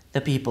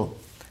the people.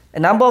 A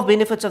number of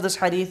benefits of this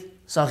hadith.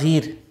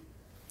 Saghir.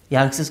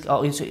 Youngsters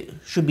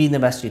should be in the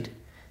masjid.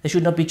 They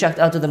should not be chucked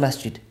out of the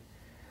masjid.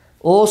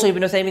 Also,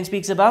 Ibn Uthaymin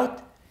speaks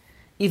about,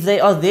 if they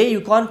are there,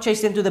 you can't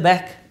chase them to the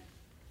back.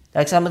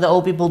 Like some of the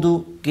old people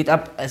do, get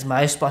up as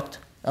my spot.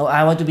 Oh,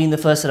 I want to be in the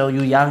first row,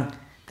 you're young.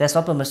 That's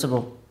not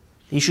permissible.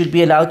 He should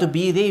be allowed to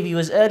be there. If he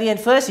was early and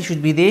first, he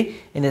should be there,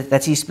 and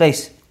that's his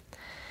place.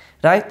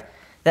 Right?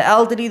 The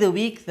elderly, the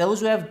weak,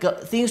 those who have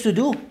got things to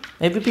do.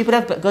 Maybe people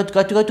have got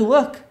to go to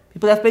work.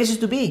 People have places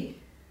to be.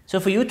 So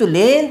for you to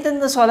lengthen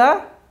the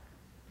salah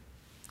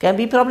can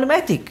be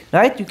problematic.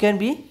 Right? You can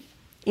be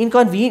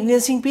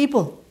inconveniencing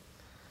people.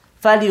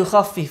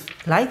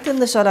 فَلْيُخَفِّفْ. Lighten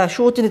the salah,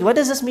 shorten it. What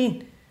does this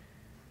mean?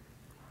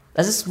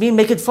 Does this mean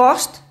make it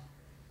fast?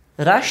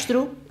 Rush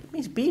through? It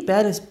means be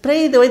balanced.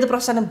 Pray the way the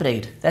Prophet ﷺ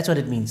prayed. That's what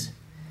it means.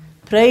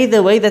 Pray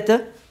the way that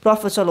the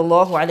Prophet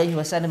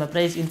ﷺ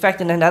prays. In fact,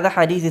 in another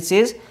hadith it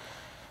says,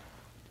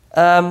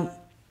 the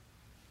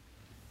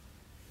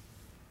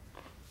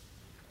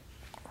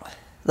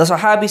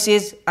Sahabi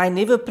says, I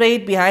never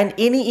prayed behind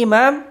any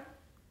Imam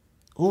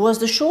who was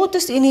the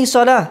shortest in his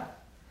salah,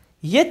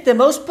 yet the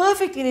most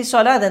perfect in his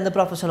salah than the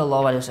Prophet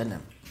ﷺ.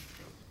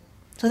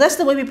 So that's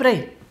the way we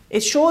pray.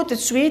 It's short,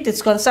 it's sweet,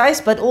 it's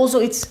concise, but also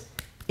it's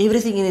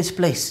everything in its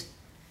place.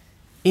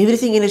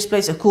 Everything in its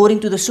place according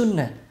to the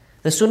Sunnah.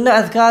 The Sunnah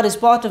Adhkar is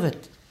part of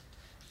it.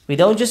 We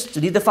don't just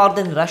read the fard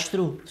and rush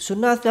through.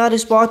 Sunnah Adhkar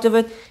is part of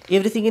it,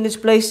 everything in its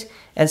place,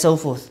 and so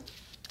forth.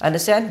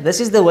 Understand?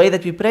 This is the way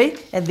that we pray,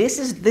 and this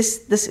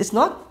is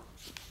not,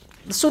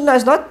 the sunnah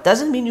is not,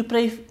 doesn't mean you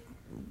pray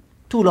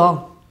too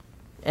long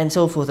and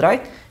so forth,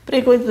 right? Pray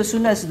according to the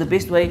sunnah is the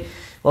best way.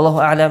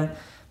 Wallahu a'lam.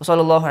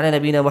 وصلى الله على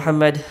نبينا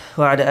محمد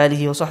وعلى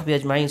آله وصحبه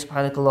أجمعين.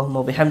 سبحانك اللهم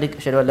وبحمدك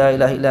أشهد أن لا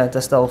إله إلا أنت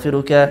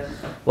أستغفرك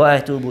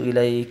وأتوب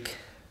إليك.